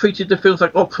treated the films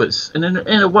like operas, and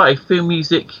in a way, film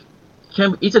music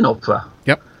is an opera.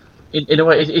 Yep. In a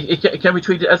way, it can be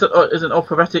treated as an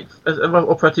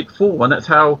operatic form, and that's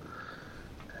how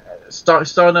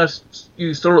Steiner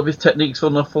used all of his techniques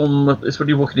from this when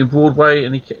he was working in Broadway,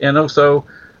 and also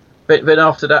then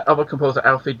after that, other composer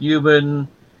Alfred Newman,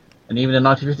 and even in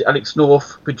 1950, Alex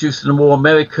North produced the more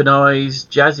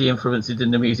Americanized jazzy influences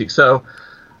in the music. So,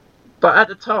 but at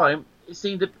the time, it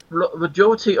seemed the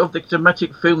majority of the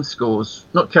dramatic film scores,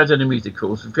 not counting the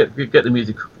musicals, you get the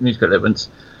musical elements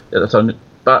at the time.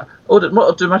 But all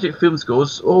the dramatic film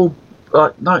scores, all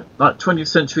like 20th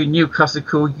century new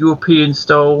classical European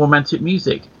style romantic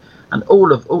music, and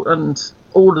all of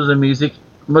the music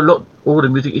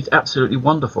is absolutely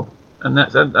wonderful,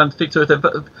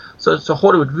 so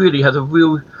Hollywood really has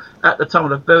at the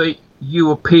time a very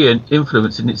European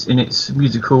influence in its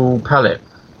musical palette.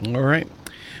 All right.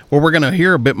 Well, we're going to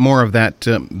hear a bit more of that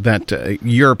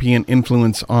European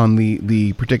influence on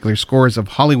the particular scores of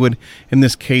Hollywood. In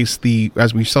this case,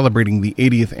 as we're celebrating the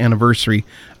 80th anniversary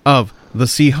of The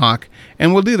Seahawk,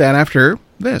 and we'll do that after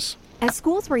this. As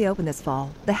schools reopen this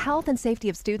fall, the health and safety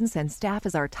of students and staff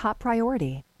is our top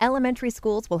priority. Elementary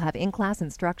schools will have in-class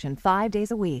instruction 5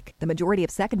 days a week. The majority of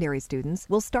secondary students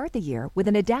will start the year with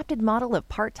an adapted model of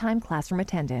part-time classroom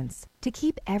attendance. To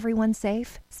keep everyone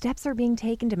safe, steps are being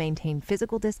taken to maintain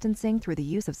physical distancing through the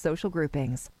use of social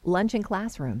groupings, lunch in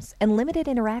classrooms, and limited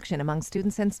interaction among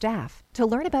students and staff. To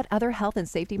learn about other health and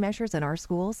safety measures in our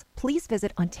schools, please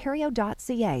visit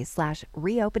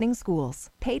ontario.ca/reopening schools,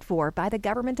 paid for by the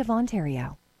Government of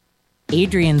Ontario.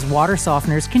 Adrian's Water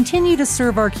Softeners continue to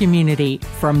serve our community.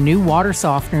 From new water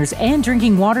softeners and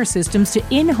drinking water systems to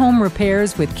in-home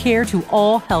repairs with care to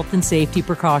all health and safety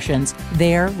precautions,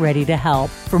 they're ready to help.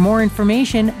 For more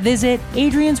information, visit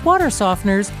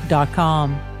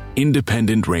adrianswatersofteners.com.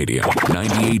 Independent Radio,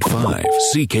 98.5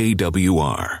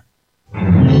 CKWR.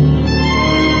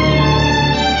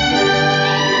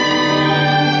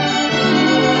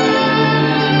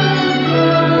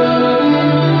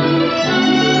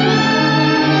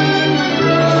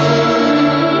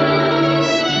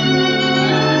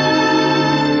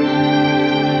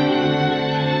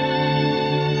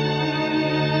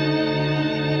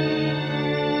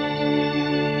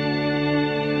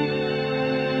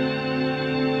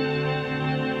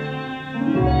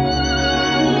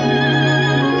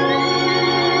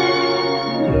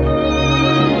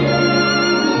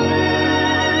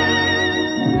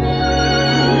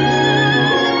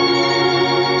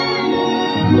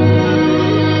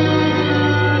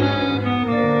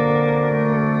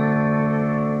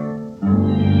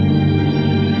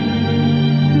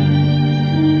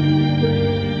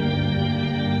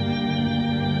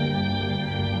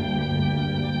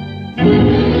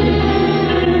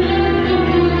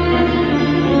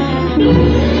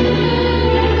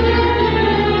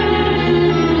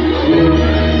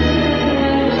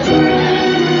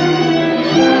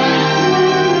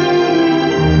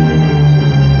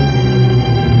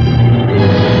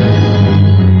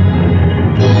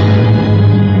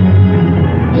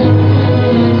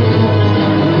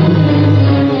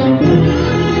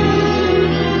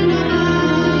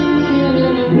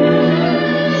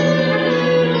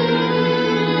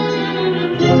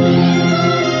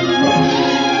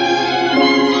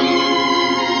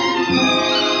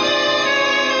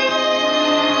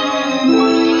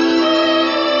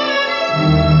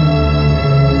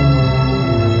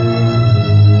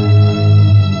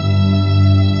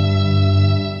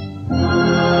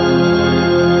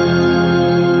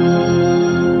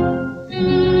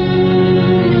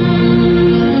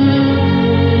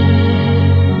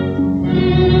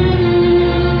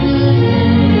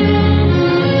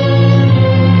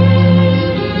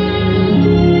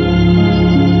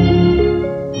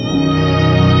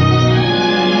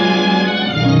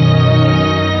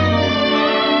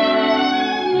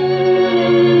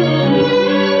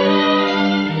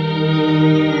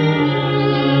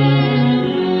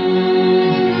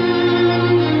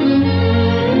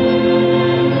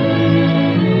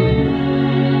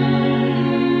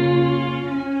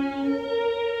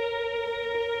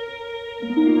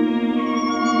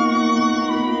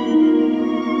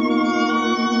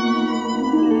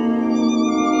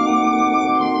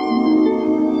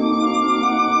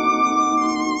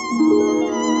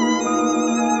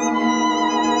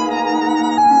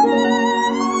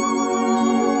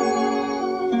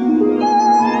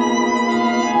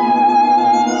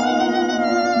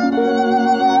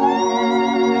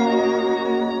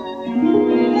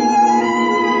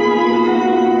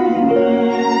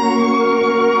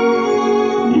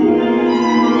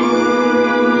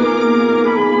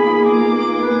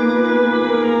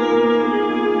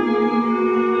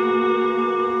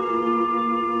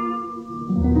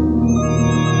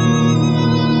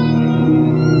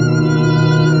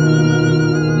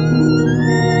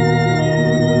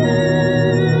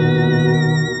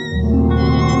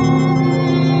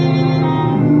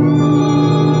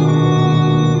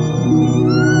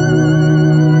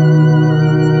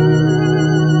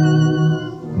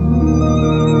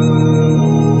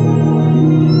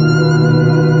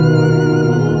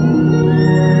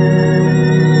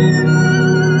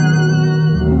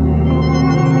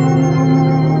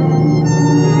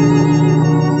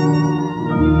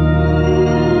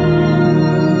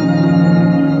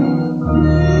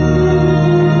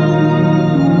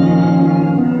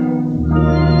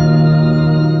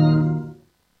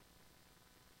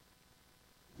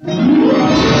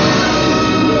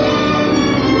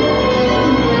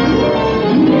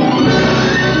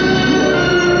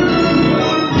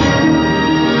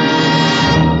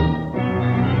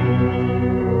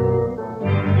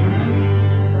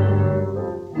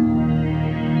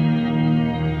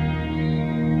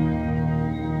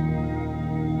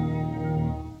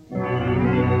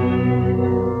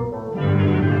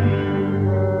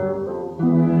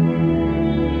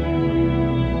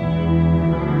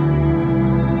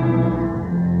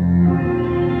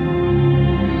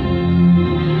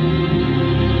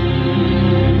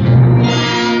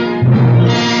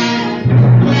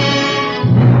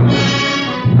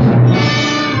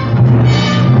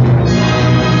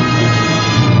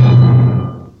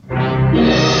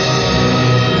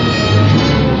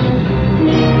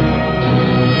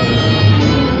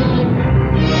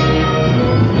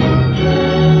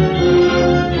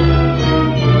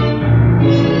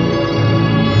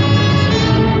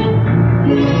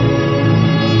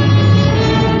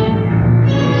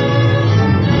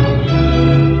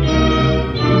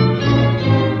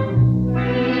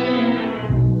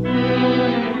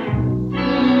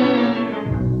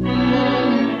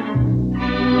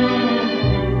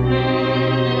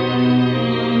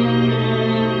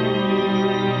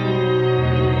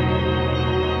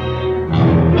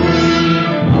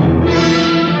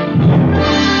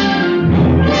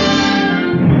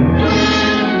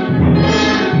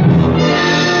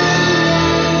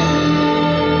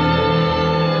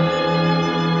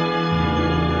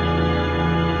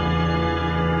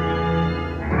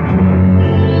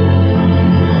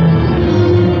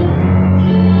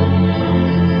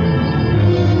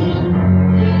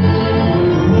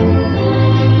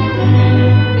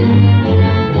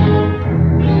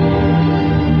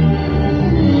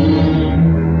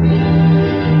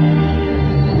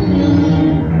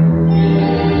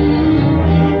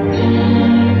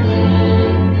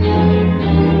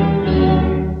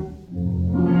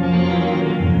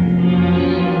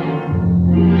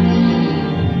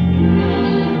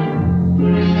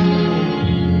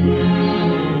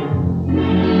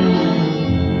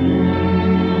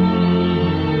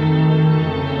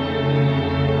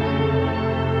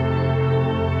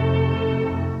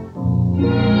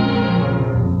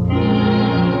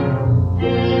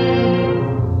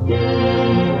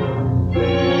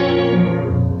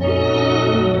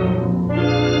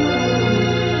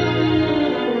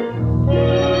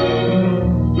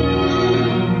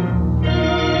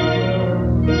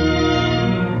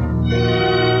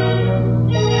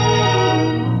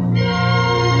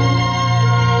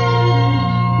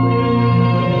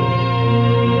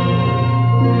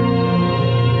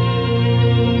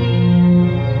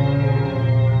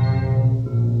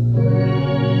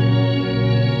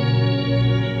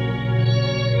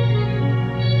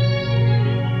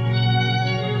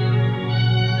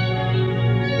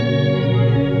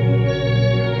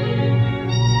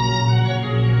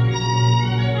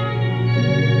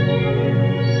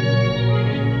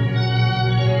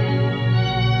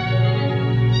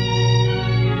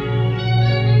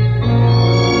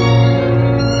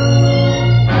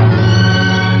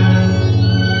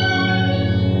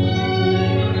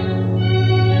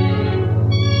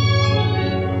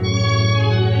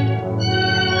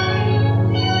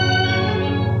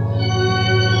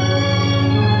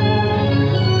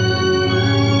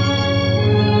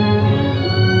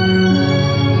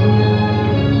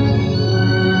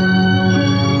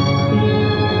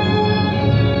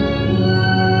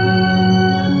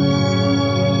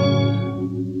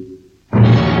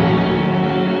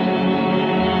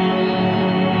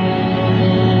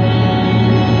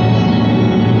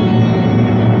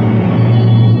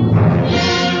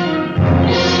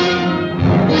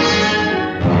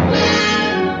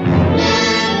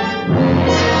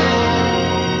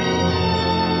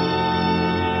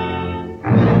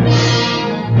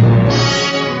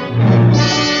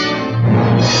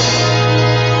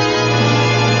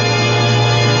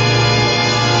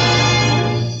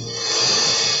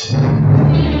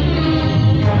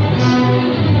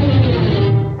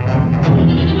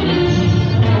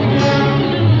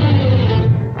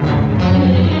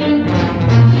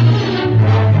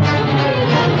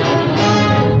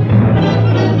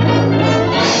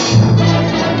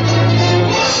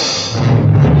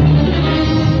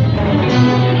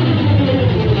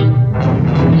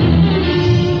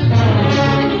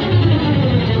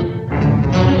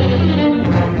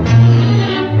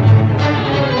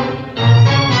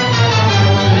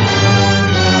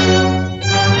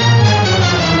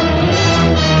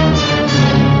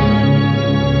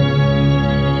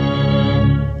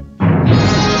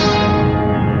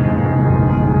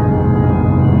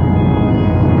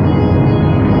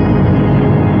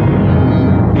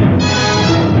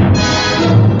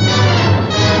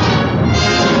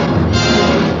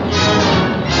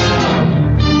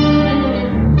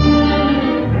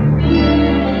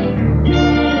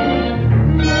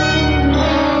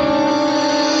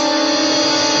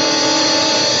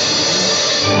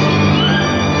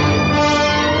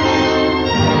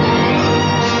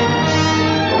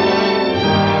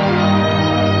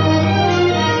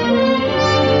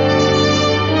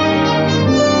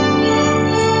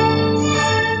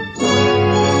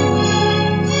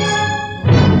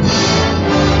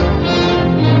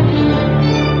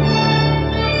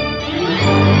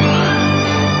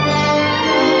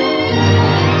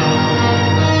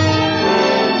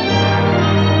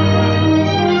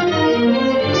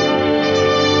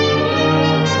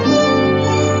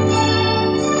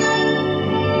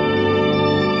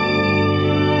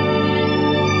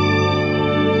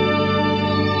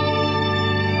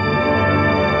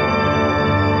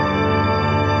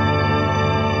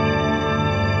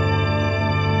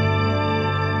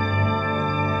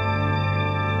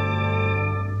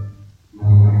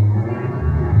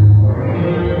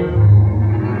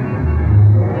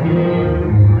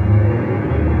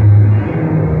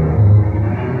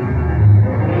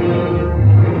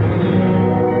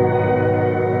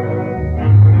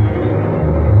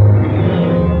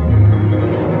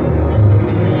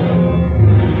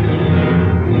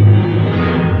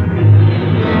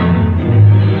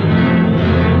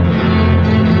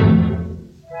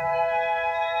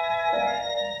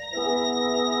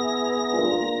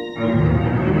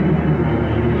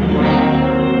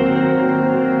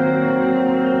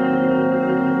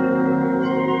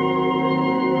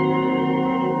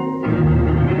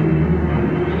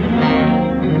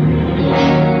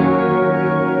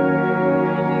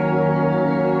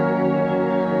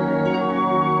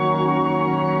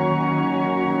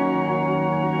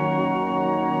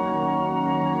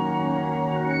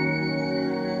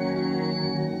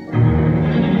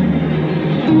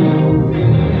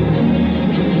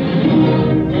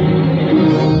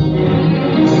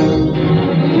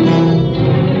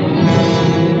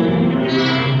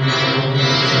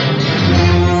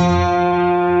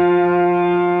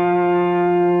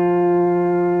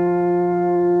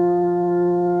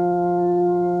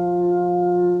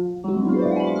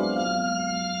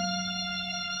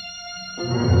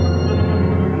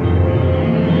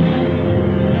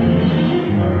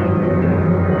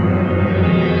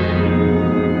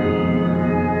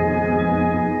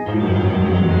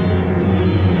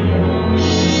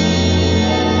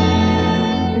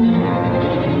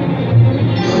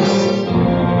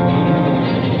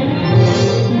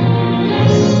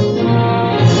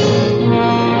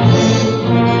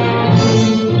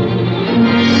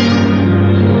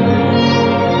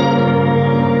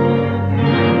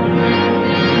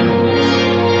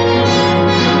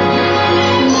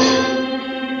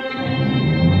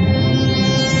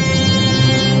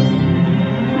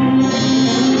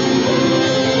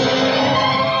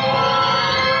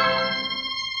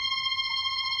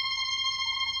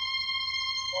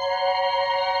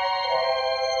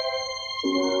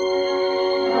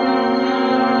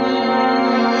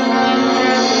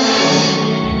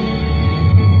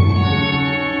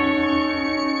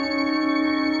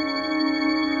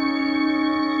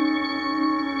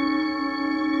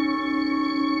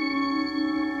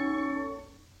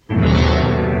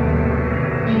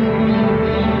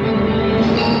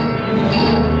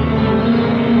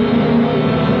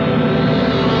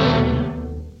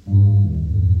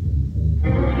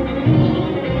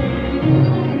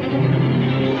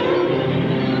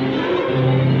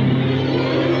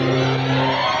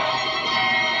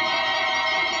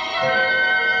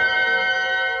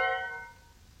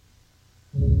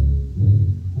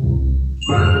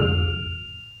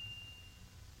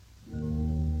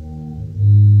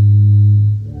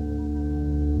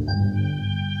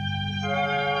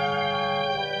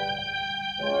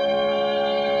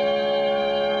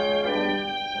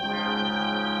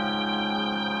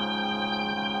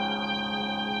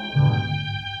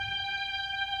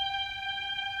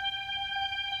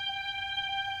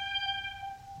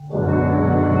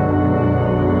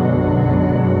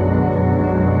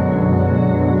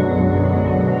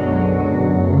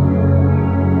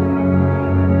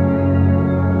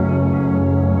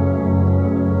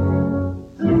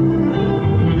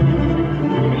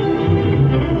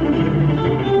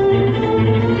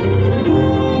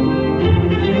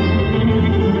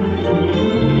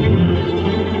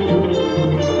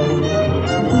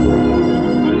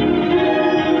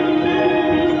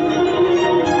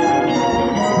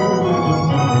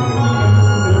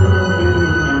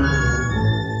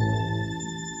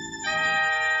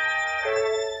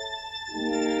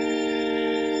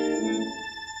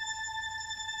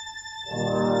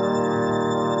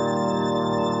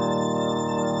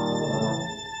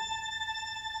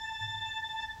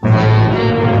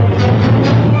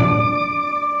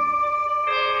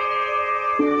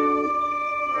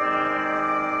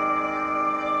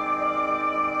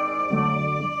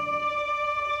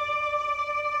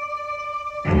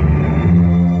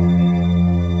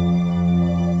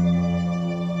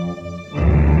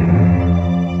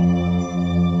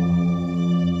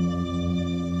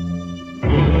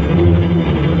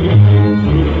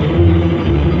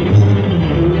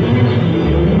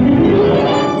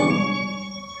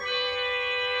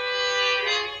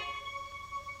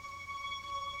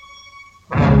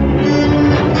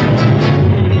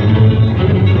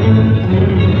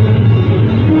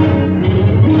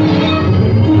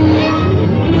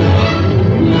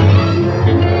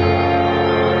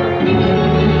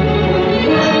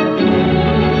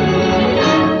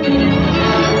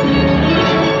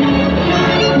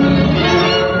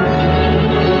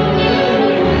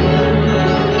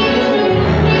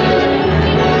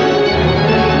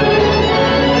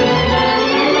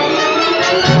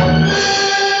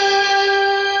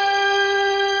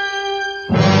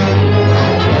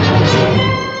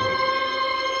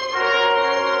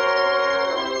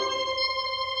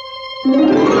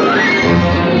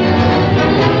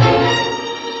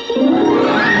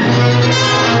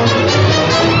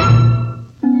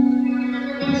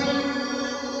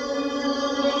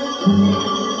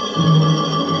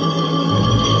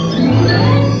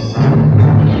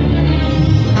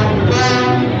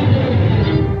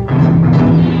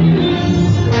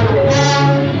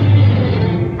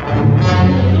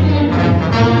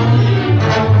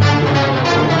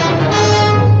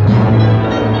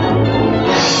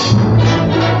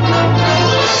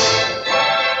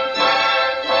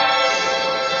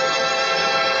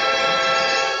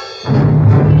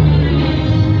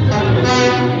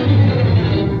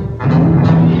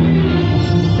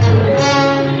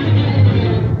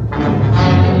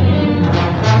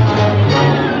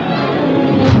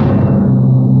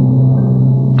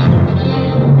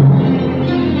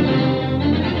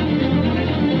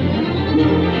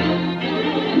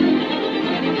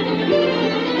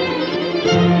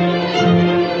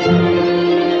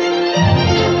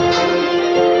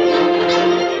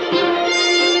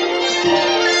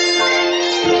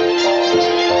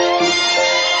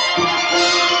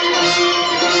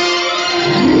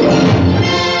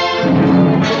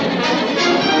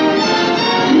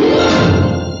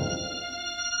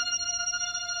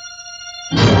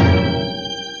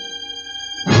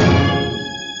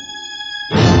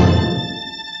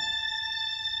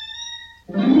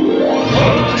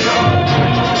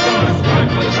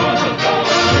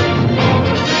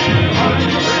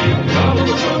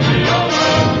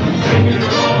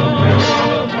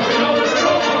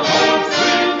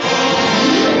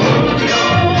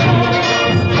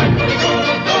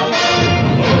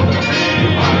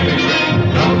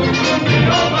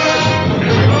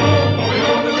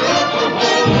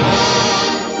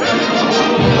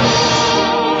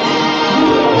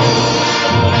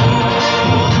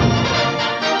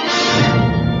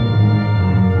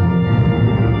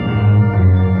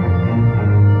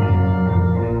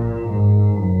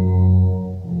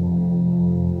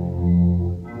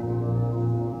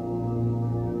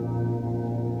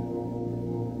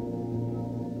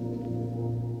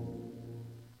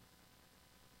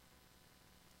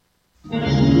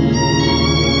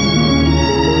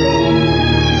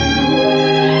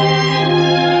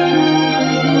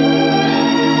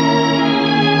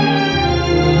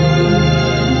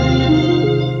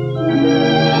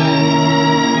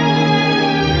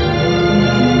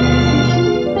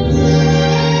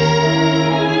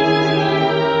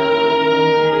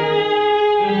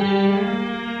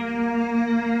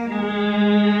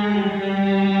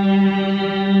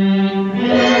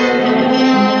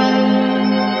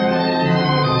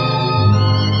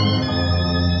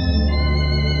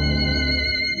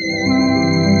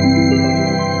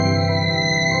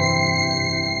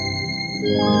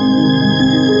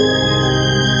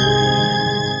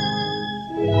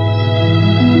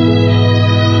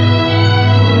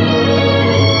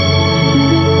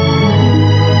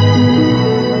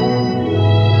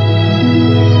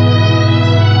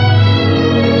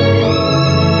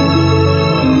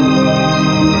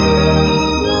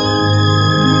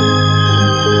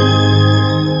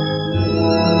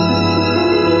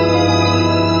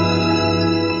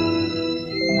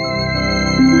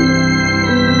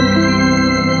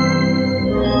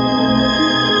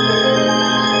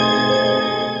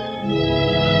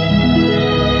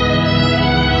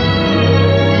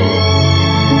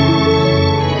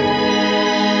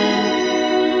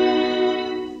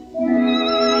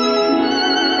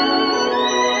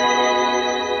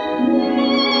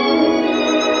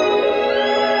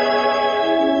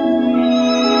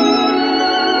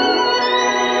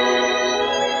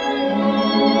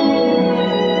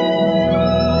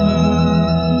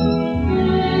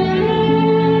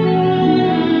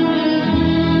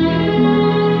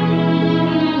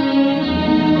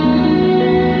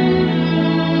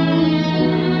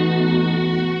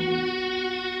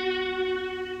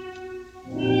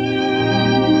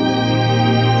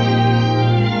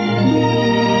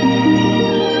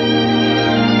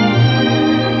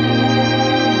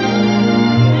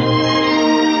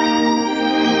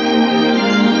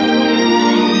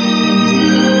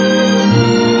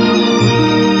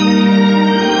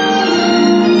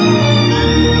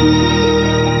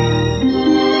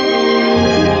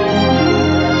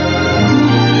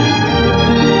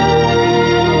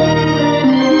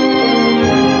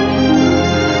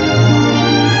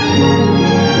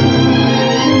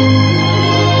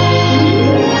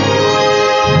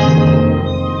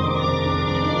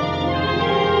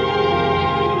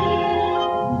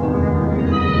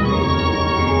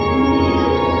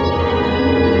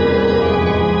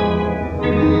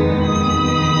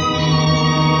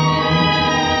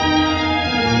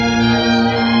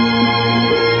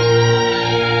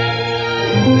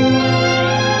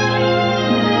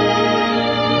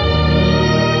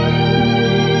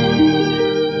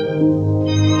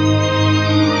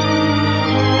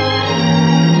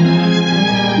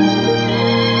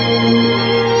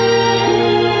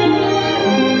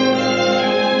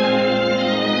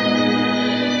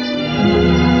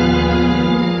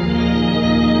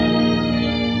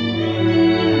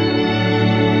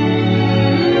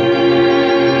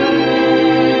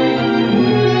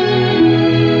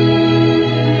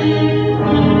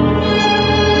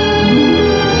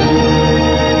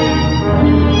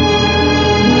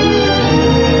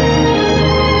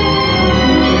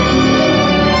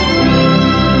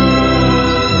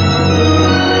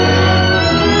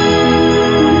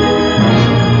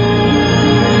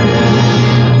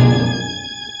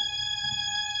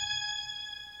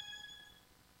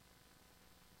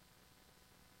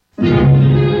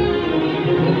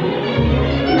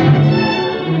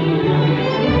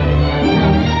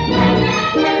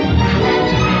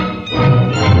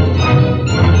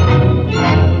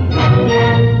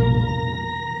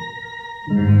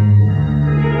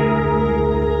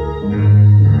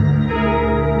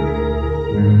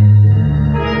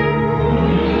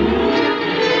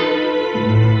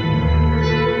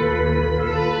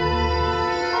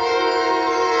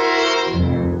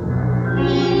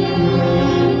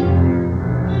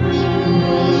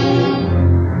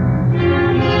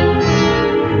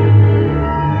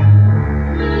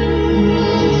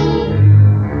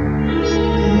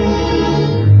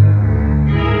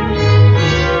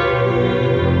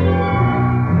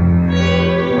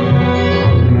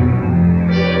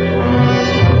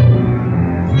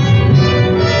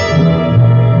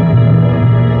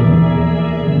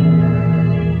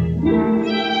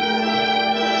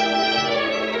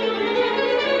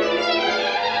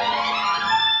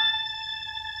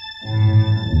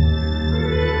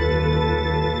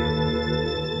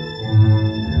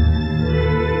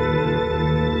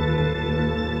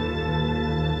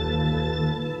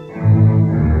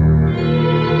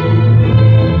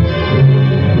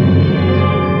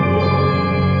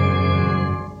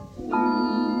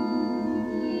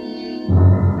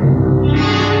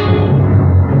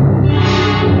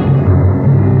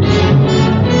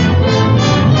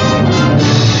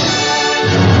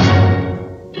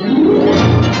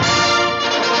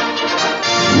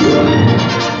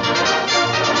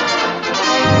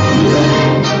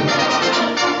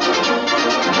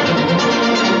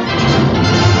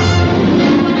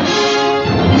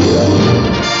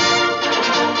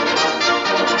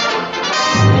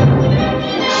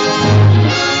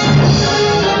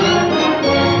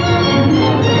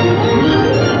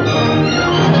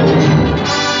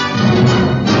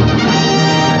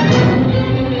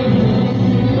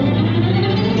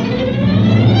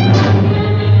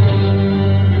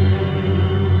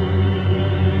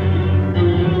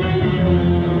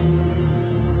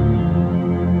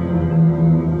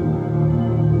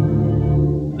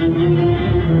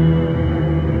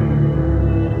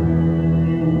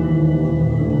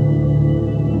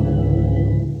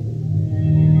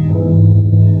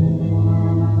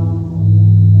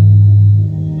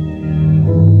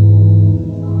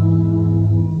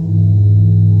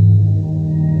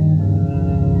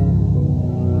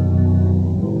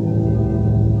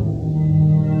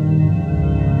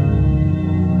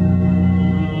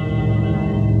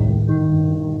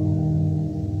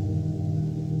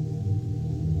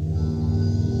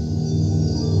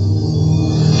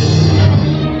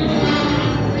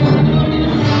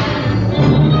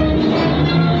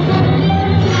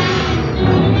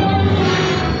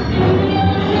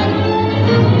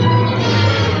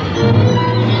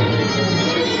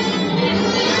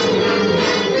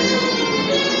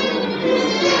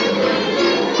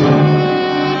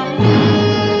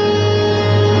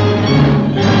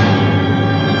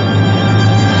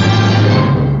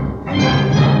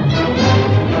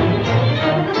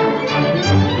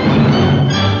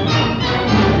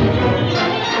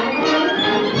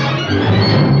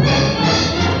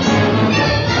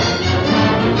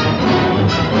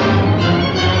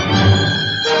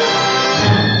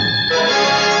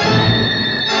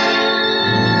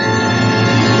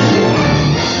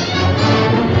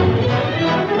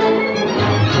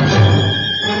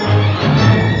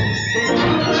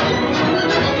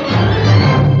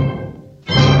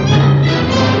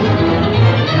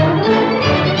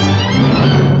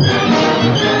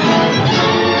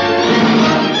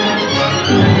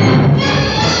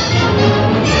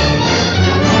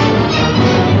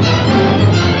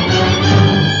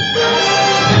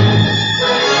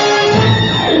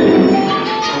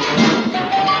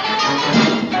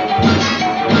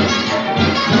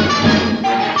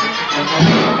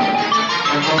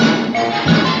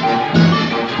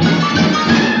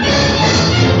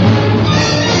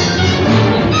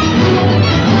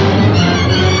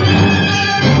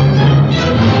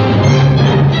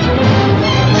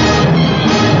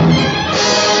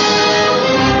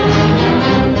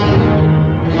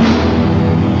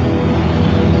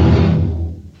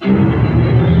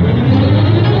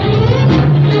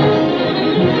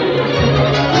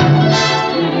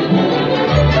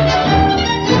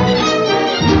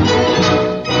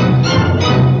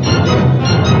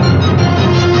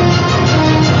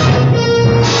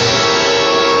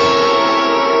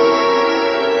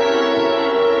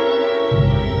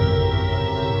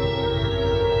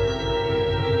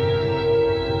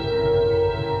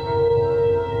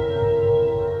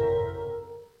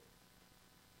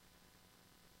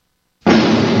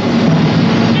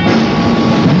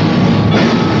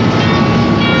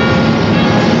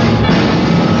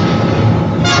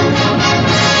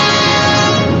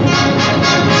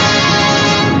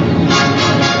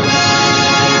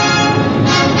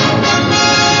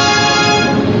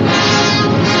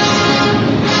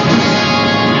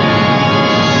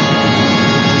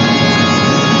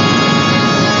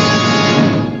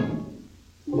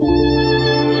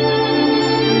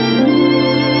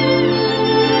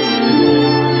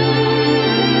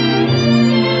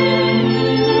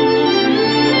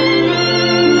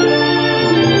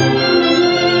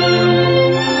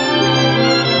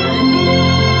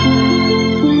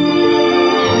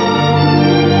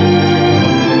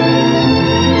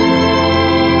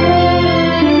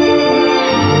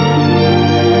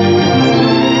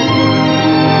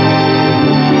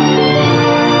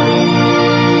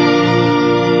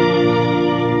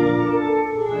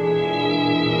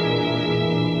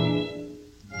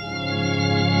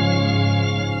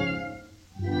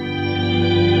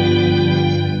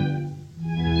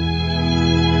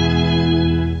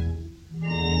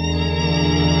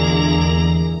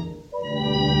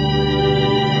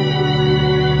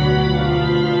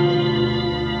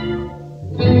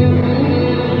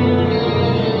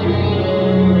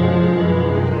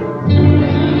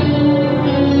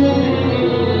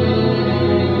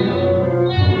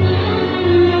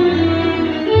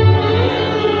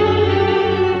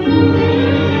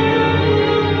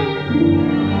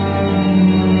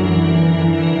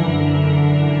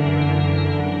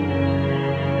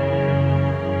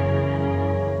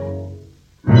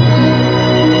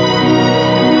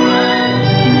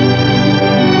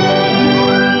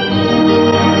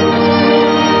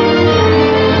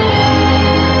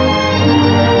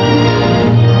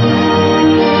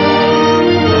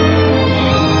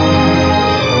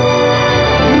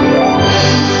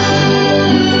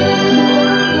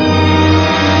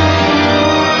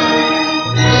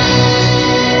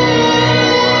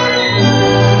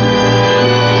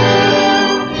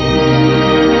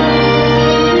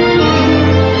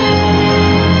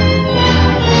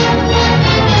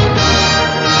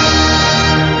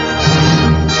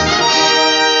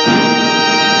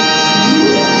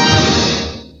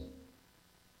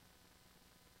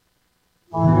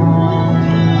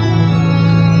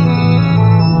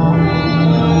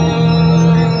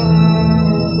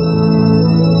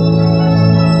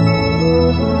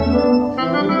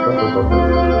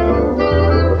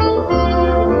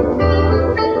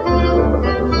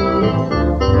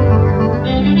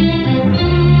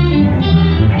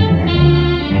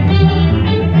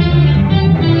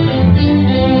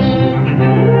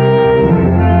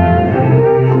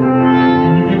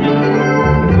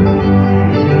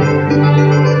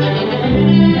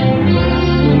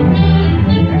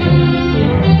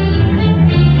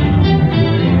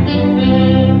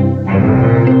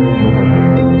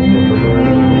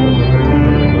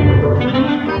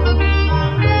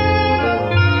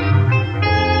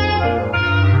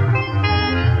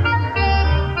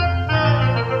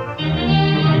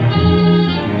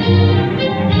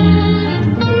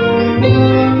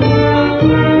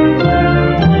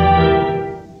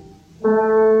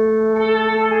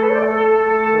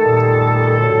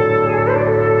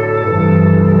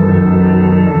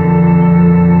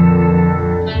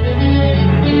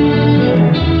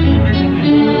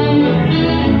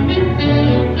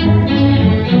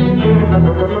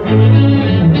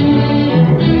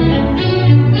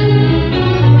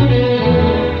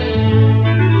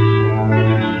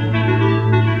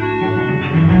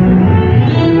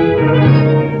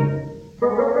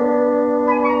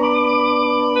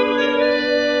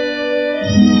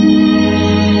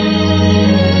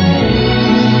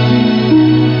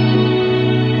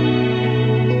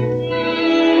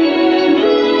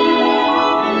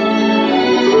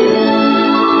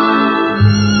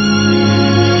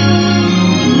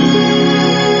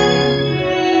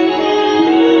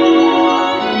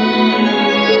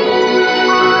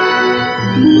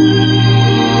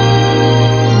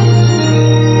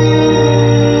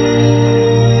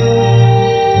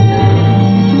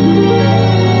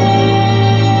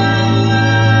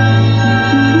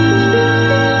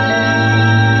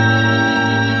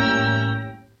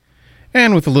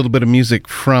 with a little bit of music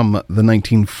from the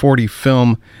 1940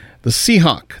 film The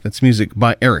Seahawk. That's music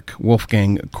by Eric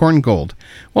Wolfgang Korngold.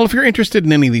 Well, if you're interested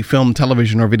in any of the film,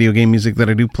 television, or video game music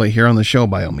that I do play here on the show,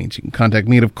 by all means, you can contact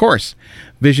me at, of course,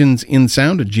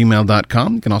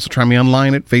 visionsinsound@gmail.com. You can also try me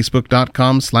online at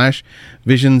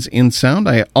facebook.com/visionsinsound.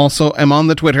 I also am on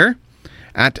the Twitter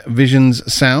at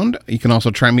visionssound. You can also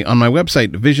try me on my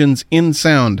website,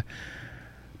 visionsinsound.ca.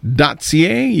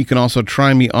 You can also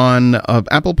try me on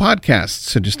Apple Podcasts.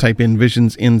 So just type in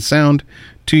Visions in Sound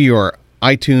to your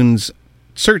iTunes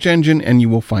search engine, and you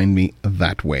will find me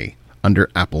that way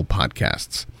under Apple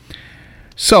Podcasts.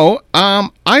 So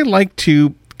I like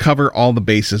to cover all the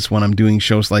bases when I'm doing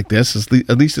shows like this,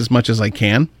 at least as much as I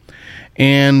can.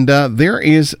 And there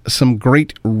is some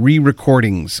great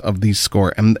re-recordings of these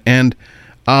score. And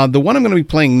the one I'm going to be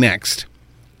playing next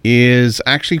is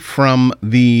actually from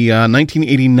the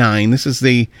 1989. This is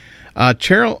the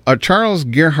Charles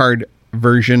Gerhard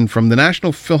version from the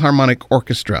National Philharmonic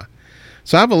Orchestra.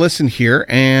 So have a listen here,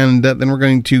 and then we're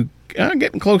going to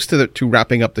get close to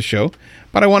wrapping up the show.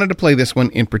 But I wanted to play this one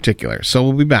in particular. So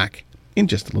we'll be back in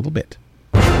just a little bit.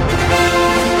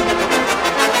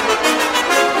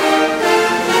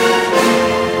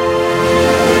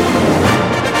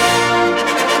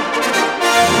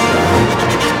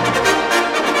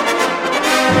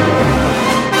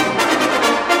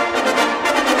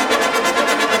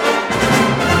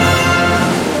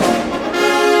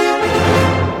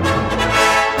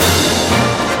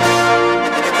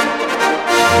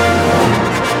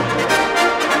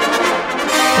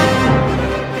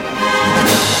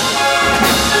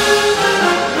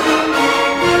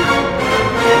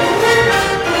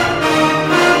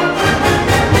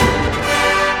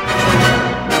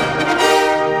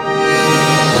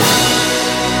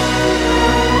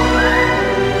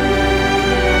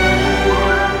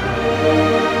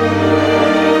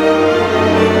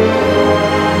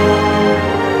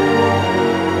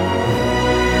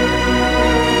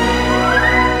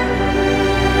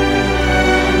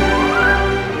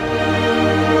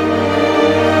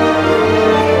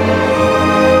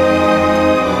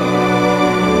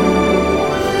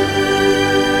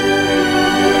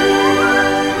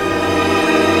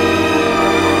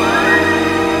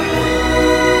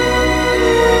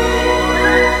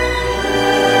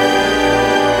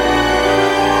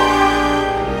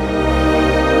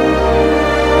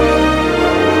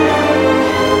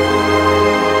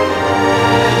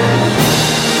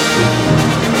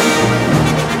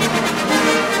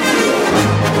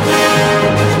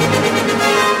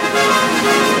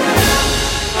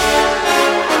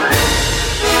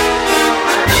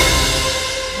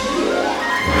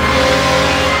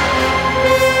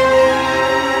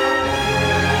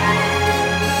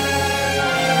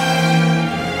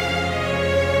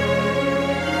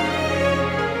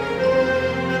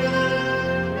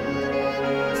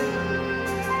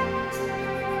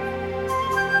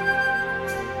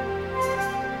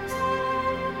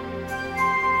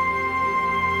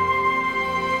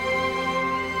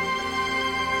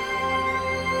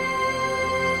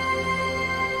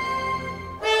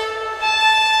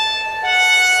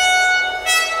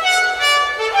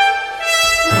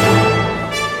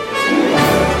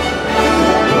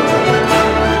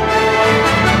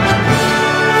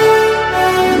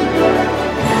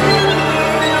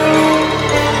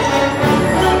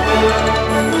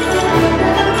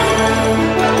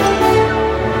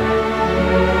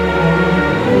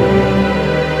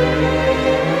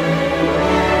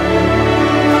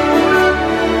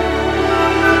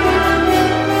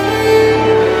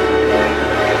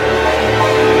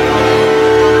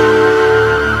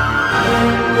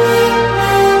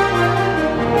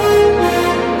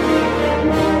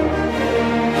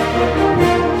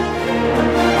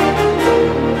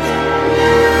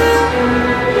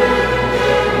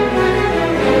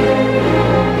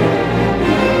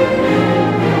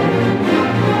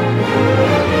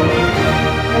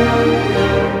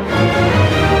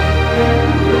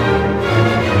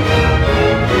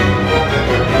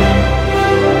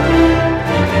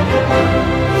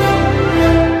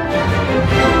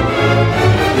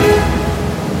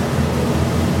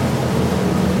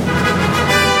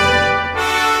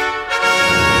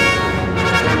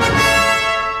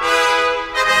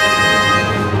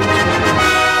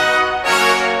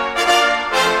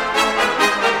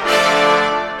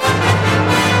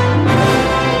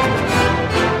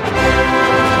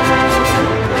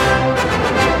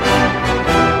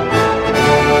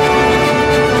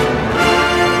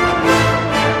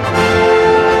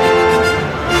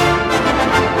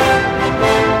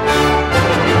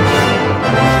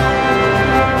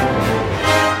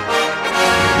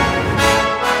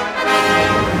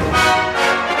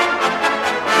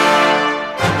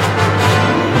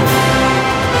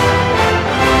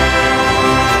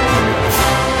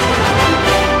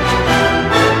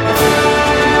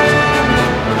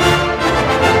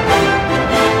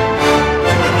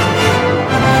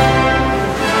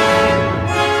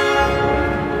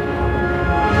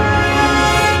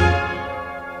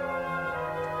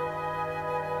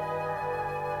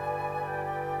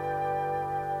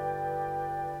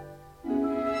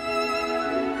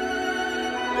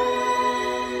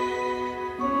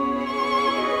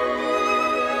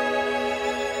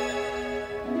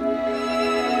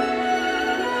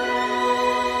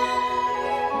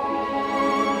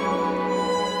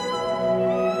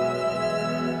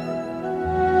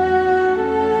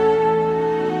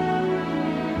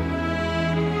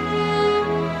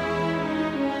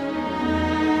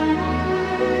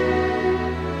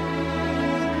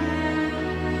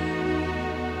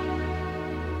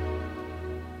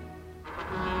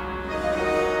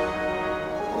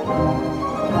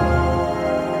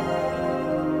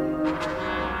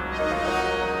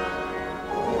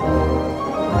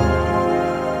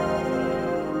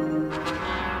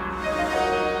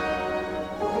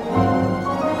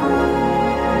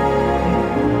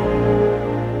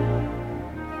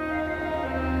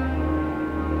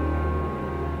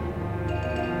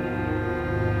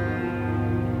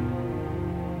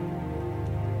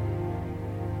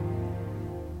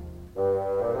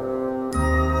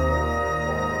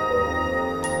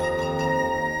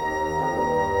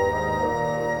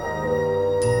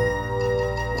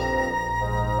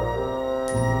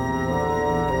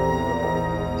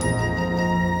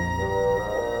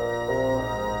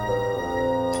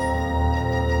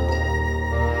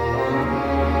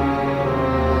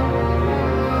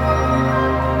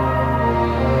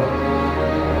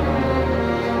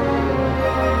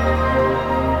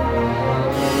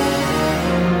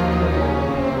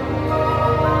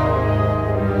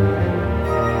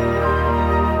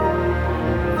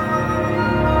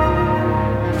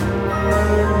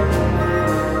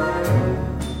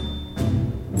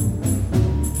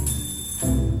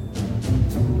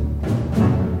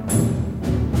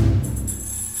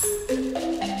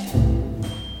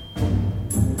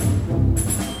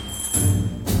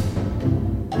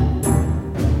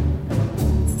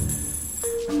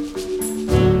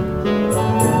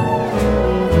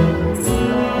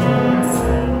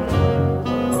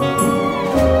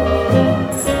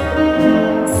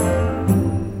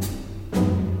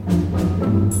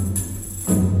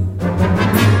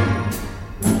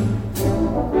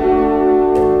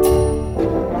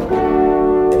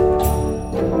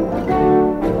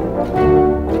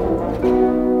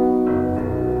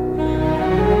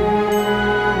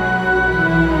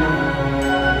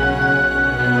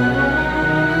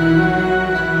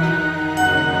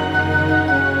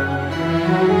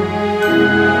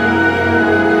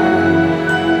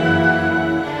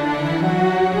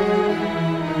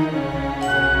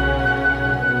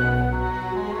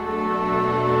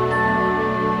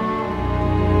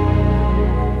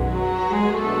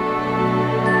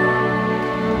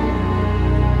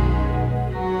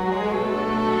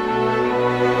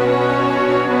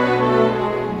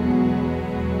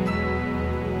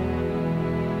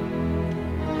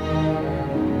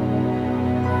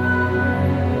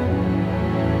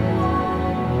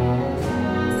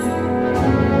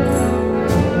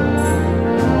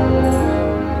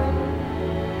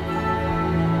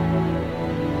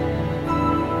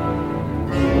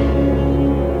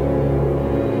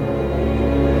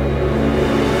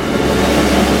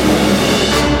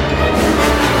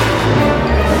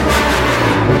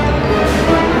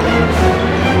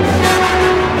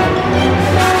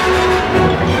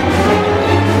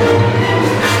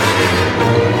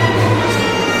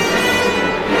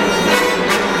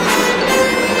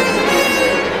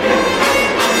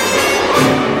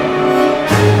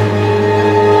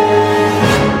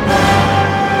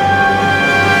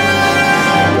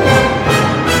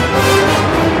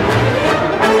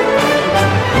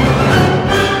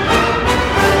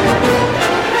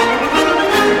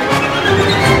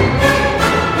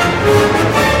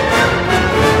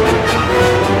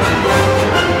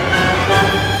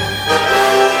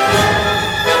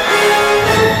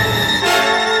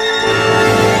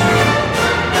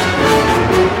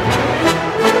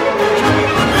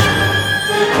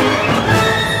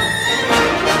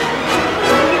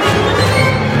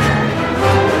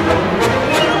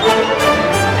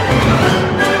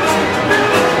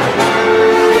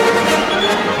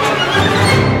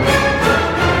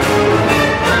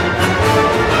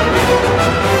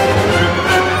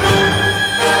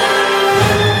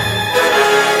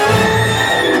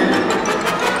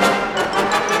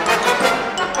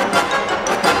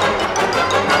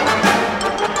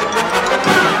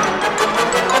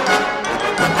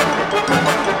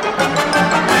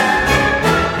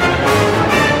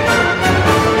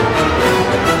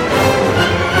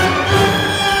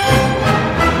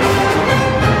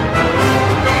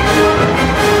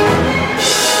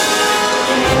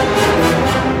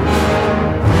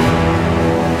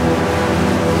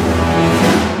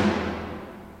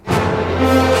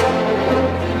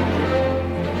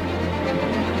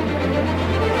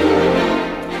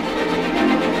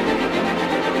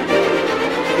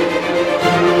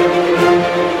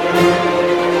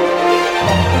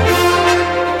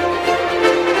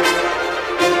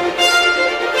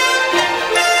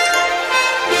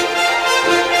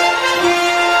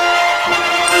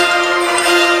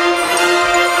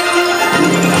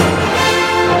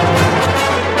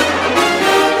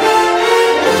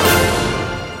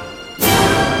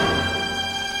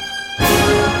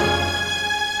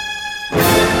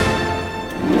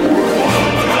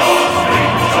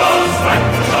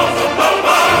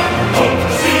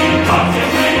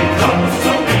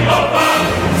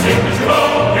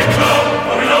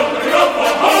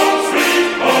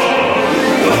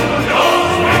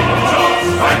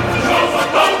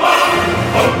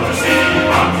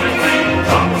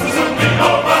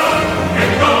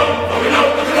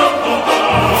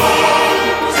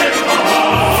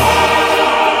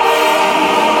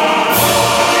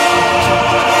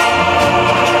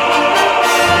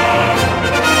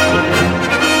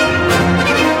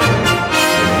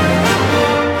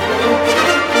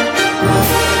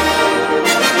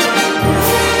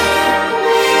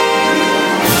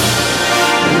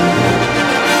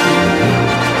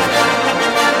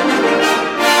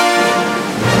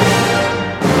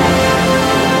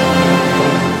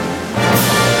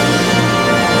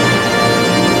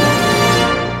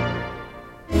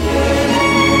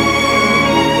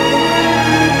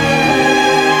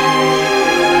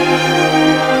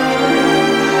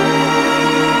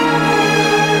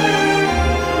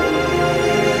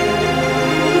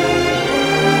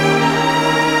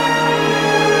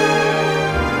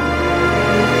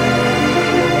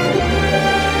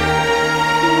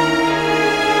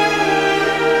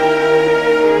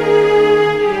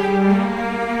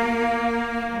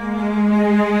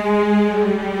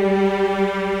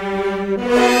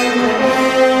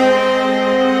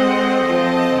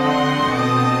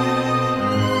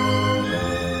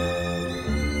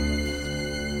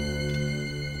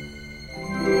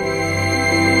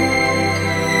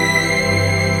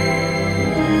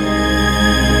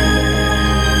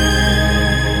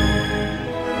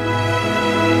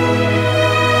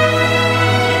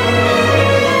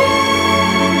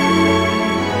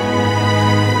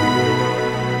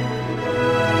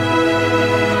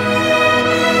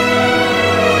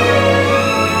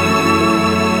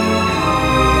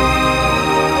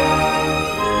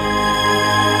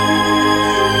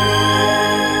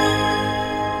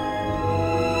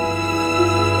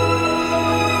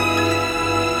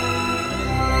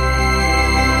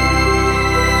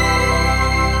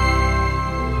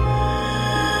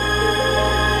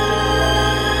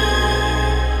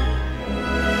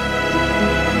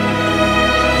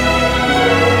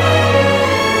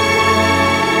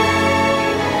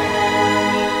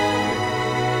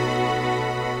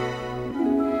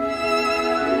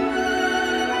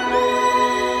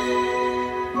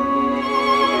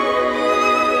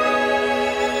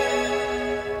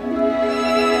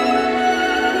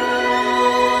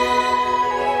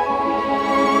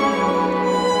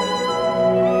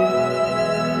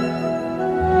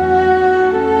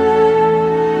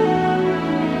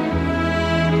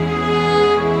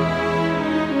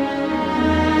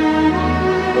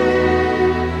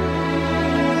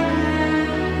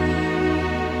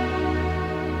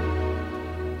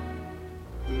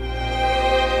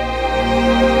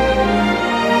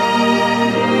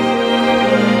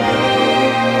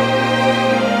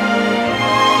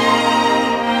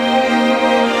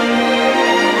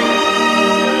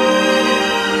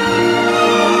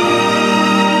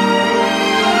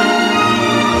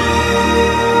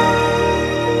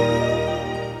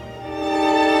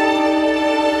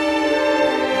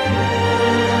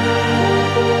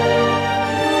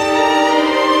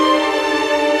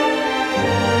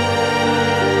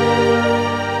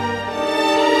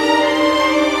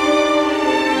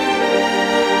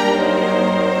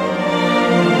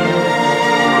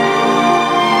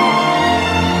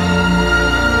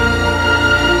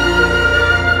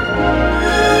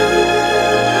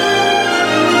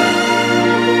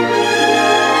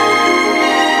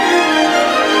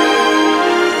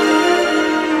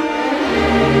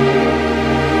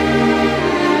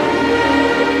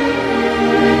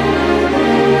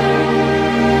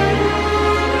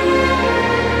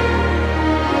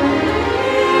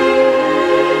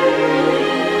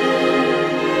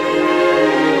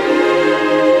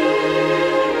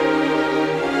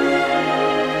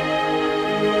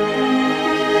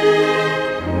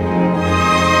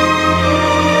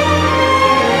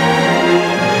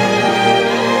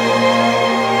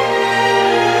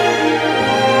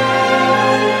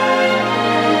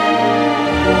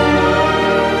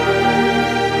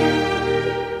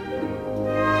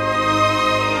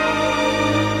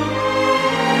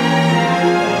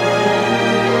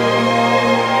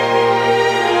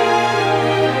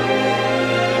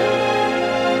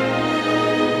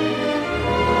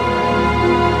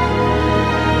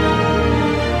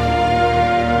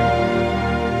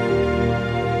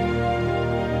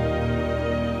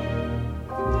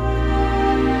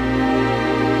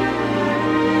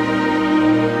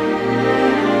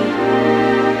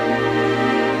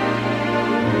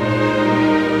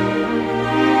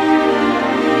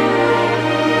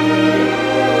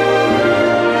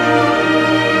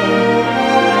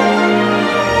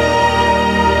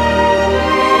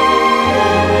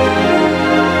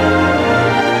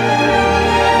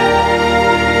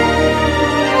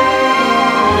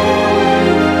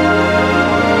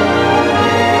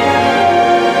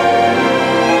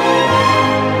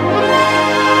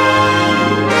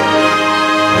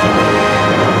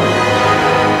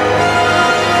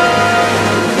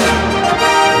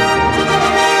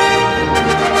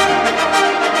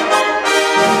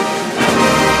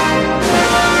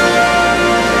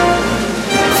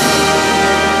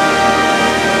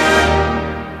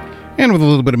 again with a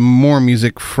little bit more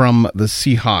music from the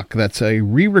Seahawk. That's a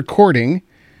re-recording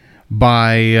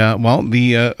by,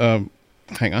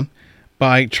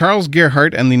 by Charles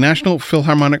Gerhardt and the National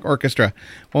Philharmonic Orchestra.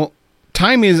 Well,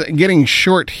 time is getting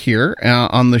short here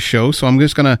on the show, so I'm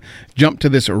just going to jump to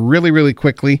this really, really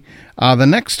quickly. The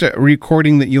next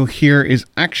recording that you'll hear is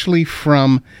actually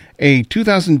from a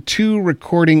 2002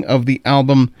 recording of the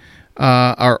album,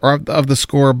 or of the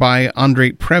score by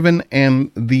Andre Previn and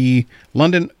the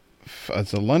London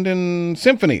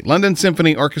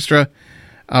Symphony Orchestra,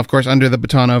 of course, under the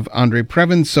baton of Andre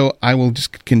Previn. So I will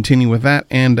just continue with that,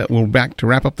 and we'll back to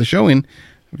wrap up the show in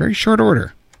very short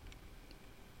order.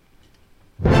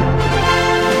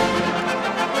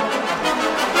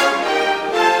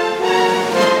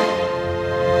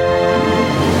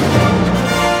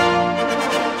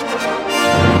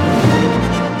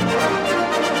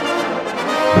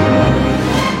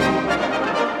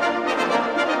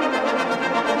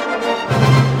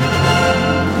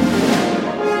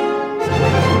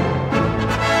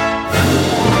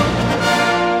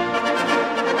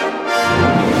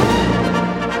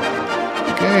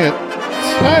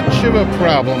 Touch of a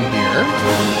problem here.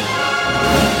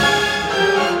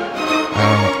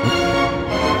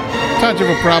 Touch of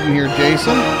a problem here,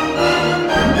 Jason.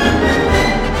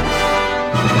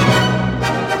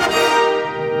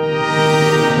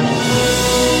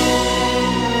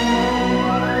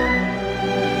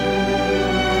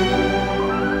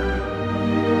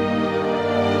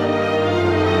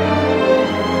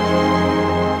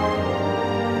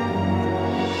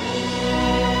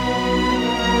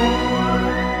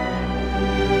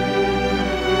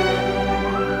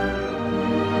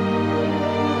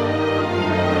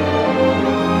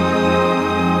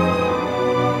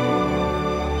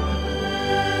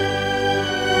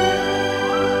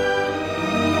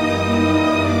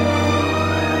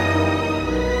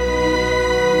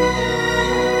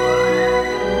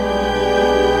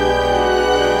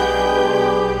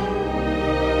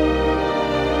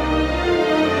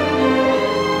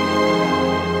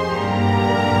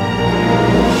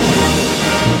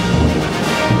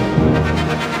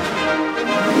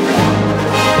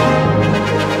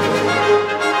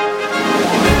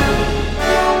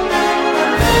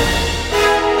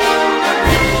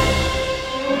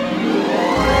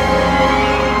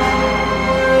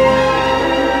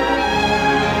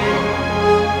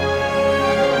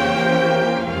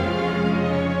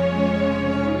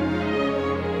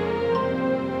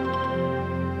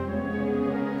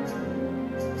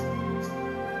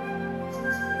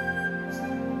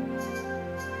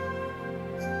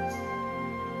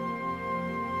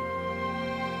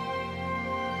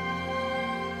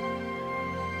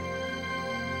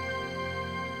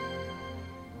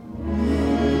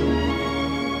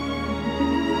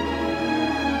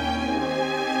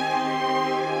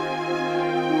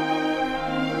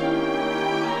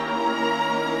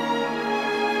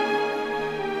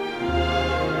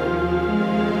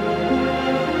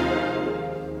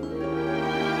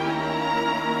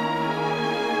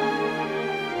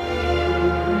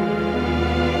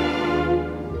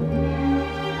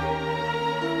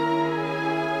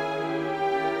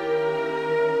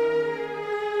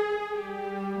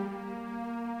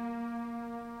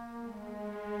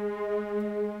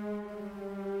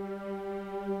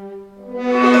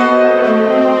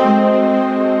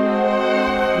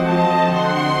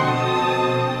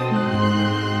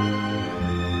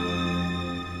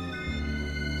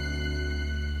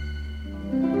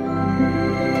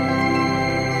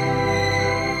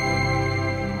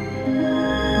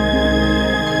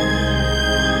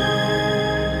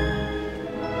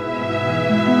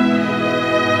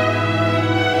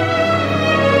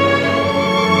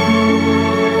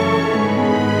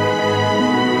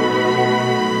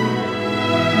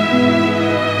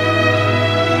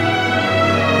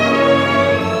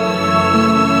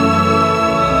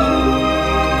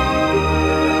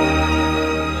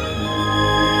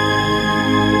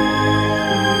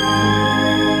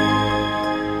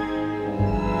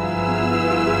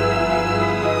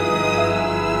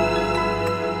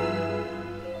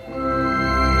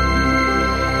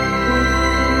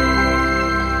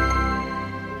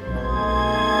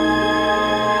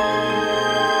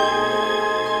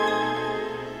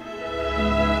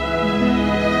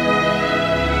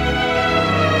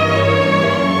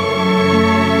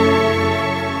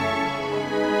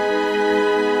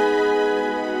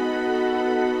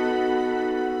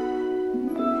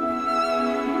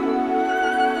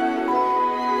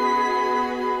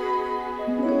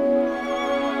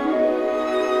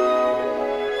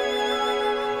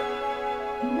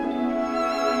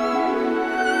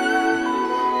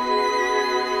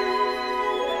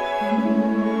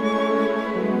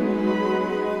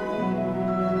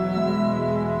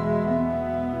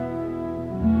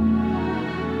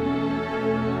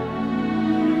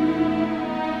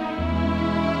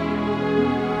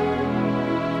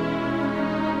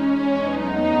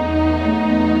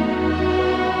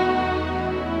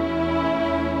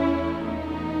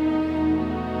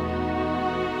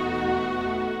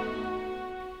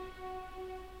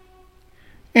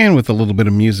 And with a little bit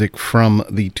of music from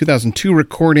the 2002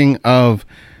 recording of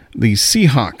the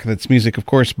Seahawk. That's music, of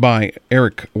course, by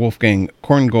Eric Wolfgang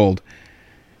Korngold.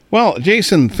 Well,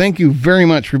 Jason, thank you very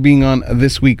much for being on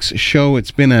this week's show.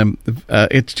 It's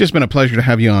just been a pleasure to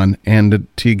have you on and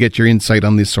to get your insight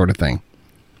on this sort of thing.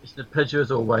 It's a pleasure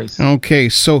as always. Okay,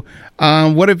 so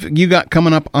what have you got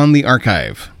coming up on the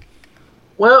archive?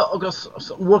 Well, I've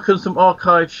got working on some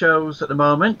archive shows at the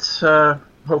moment.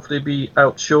 Hopefully be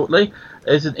out shortly.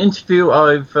 There's an interview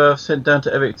I've sent down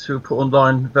to Eric to put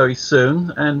online very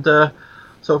soon, and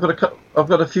so I've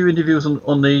got a few interviews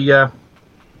on the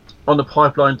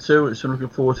pipeline too, which I'm looking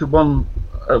forward to. One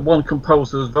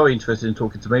composer was very interested in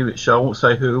talking to me, which I won't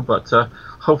say who, but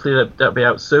hopefully that'll be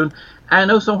out soon. And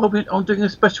also I'm doing a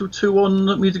special too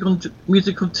on musical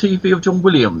TV of John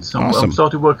Williams. Awesome. I'm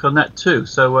starting work on that too.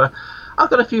 So I've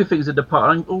got a few things in the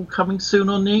pipeline, all coming soon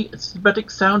on the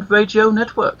Synthetic Sound Radio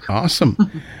Network. Awesome.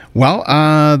 Well,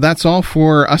 that's all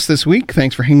for us this week.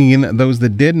 Thanks for hanging in, those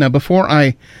that did. Now, before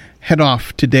I head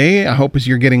off today, I hope as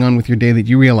you're getting on with your day that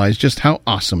you realize just how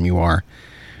awesome you are.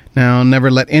 Now, never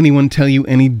let anyone tell you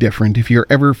any different. If you're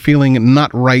ever feeling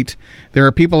not right, there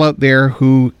are people out there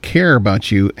who care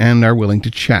about you and are willing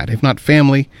to chat. If not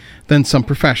family, then some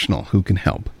professional who can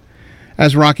help.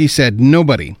 As Rocky said,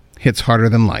 nobody hits harder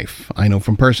than life. I know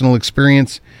from personal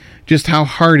experience just how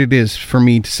hard it is for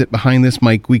me to sit behind this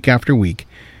mic week after week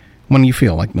when you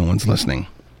feel like no one's listening.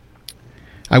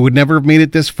 I would never have made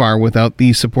it this far without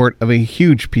the support of a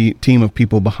huge team of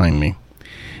people behind me.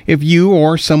 If you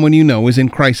or someone you know is in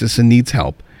crisis and needs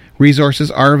help, resources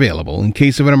are available. In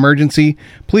case of an emergency,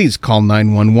 please call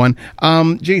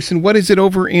 911. Jason, what is it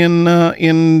over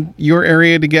in your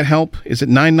area to get help? Is it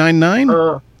 999?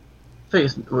 I think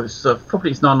it's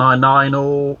probably 999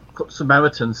 or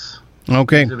Samaritans.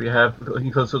 Okay. So we have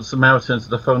Samaritans,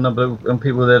 the phone number, and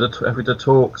people there happy to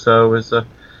talk. So there's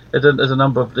a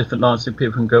number of different lines that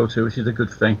people can go to, which is a good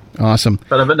thing. Awesome.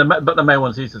 But the main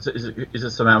one is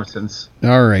the Samaritans.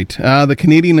 All right. The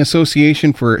Canadian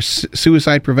Association for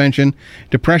Suicide Prevention,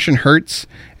 Depression Hurts,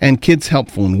 and Kids Help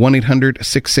Phone,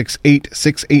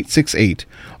 1-800-668-6868,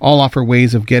 all offer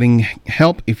ways of getting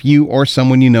help if you or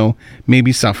someone you know may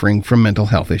be suffering from mental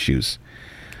health issues.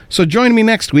 So join me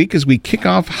next week as we kick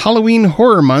off Halloween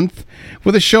Horror Month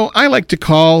with a show I like to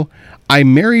call I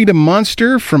Married a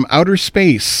Monster from Outer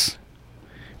Space,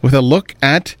 with a look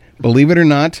at, believe it or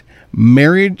not,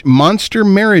 monster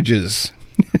marriages.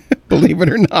 Believe it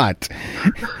or not.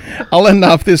 I'll end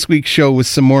off this week's show with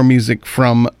some more music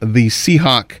from the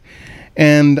Seahawk,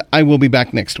 and I will be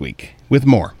back next week with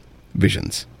more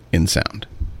Visions in Sound.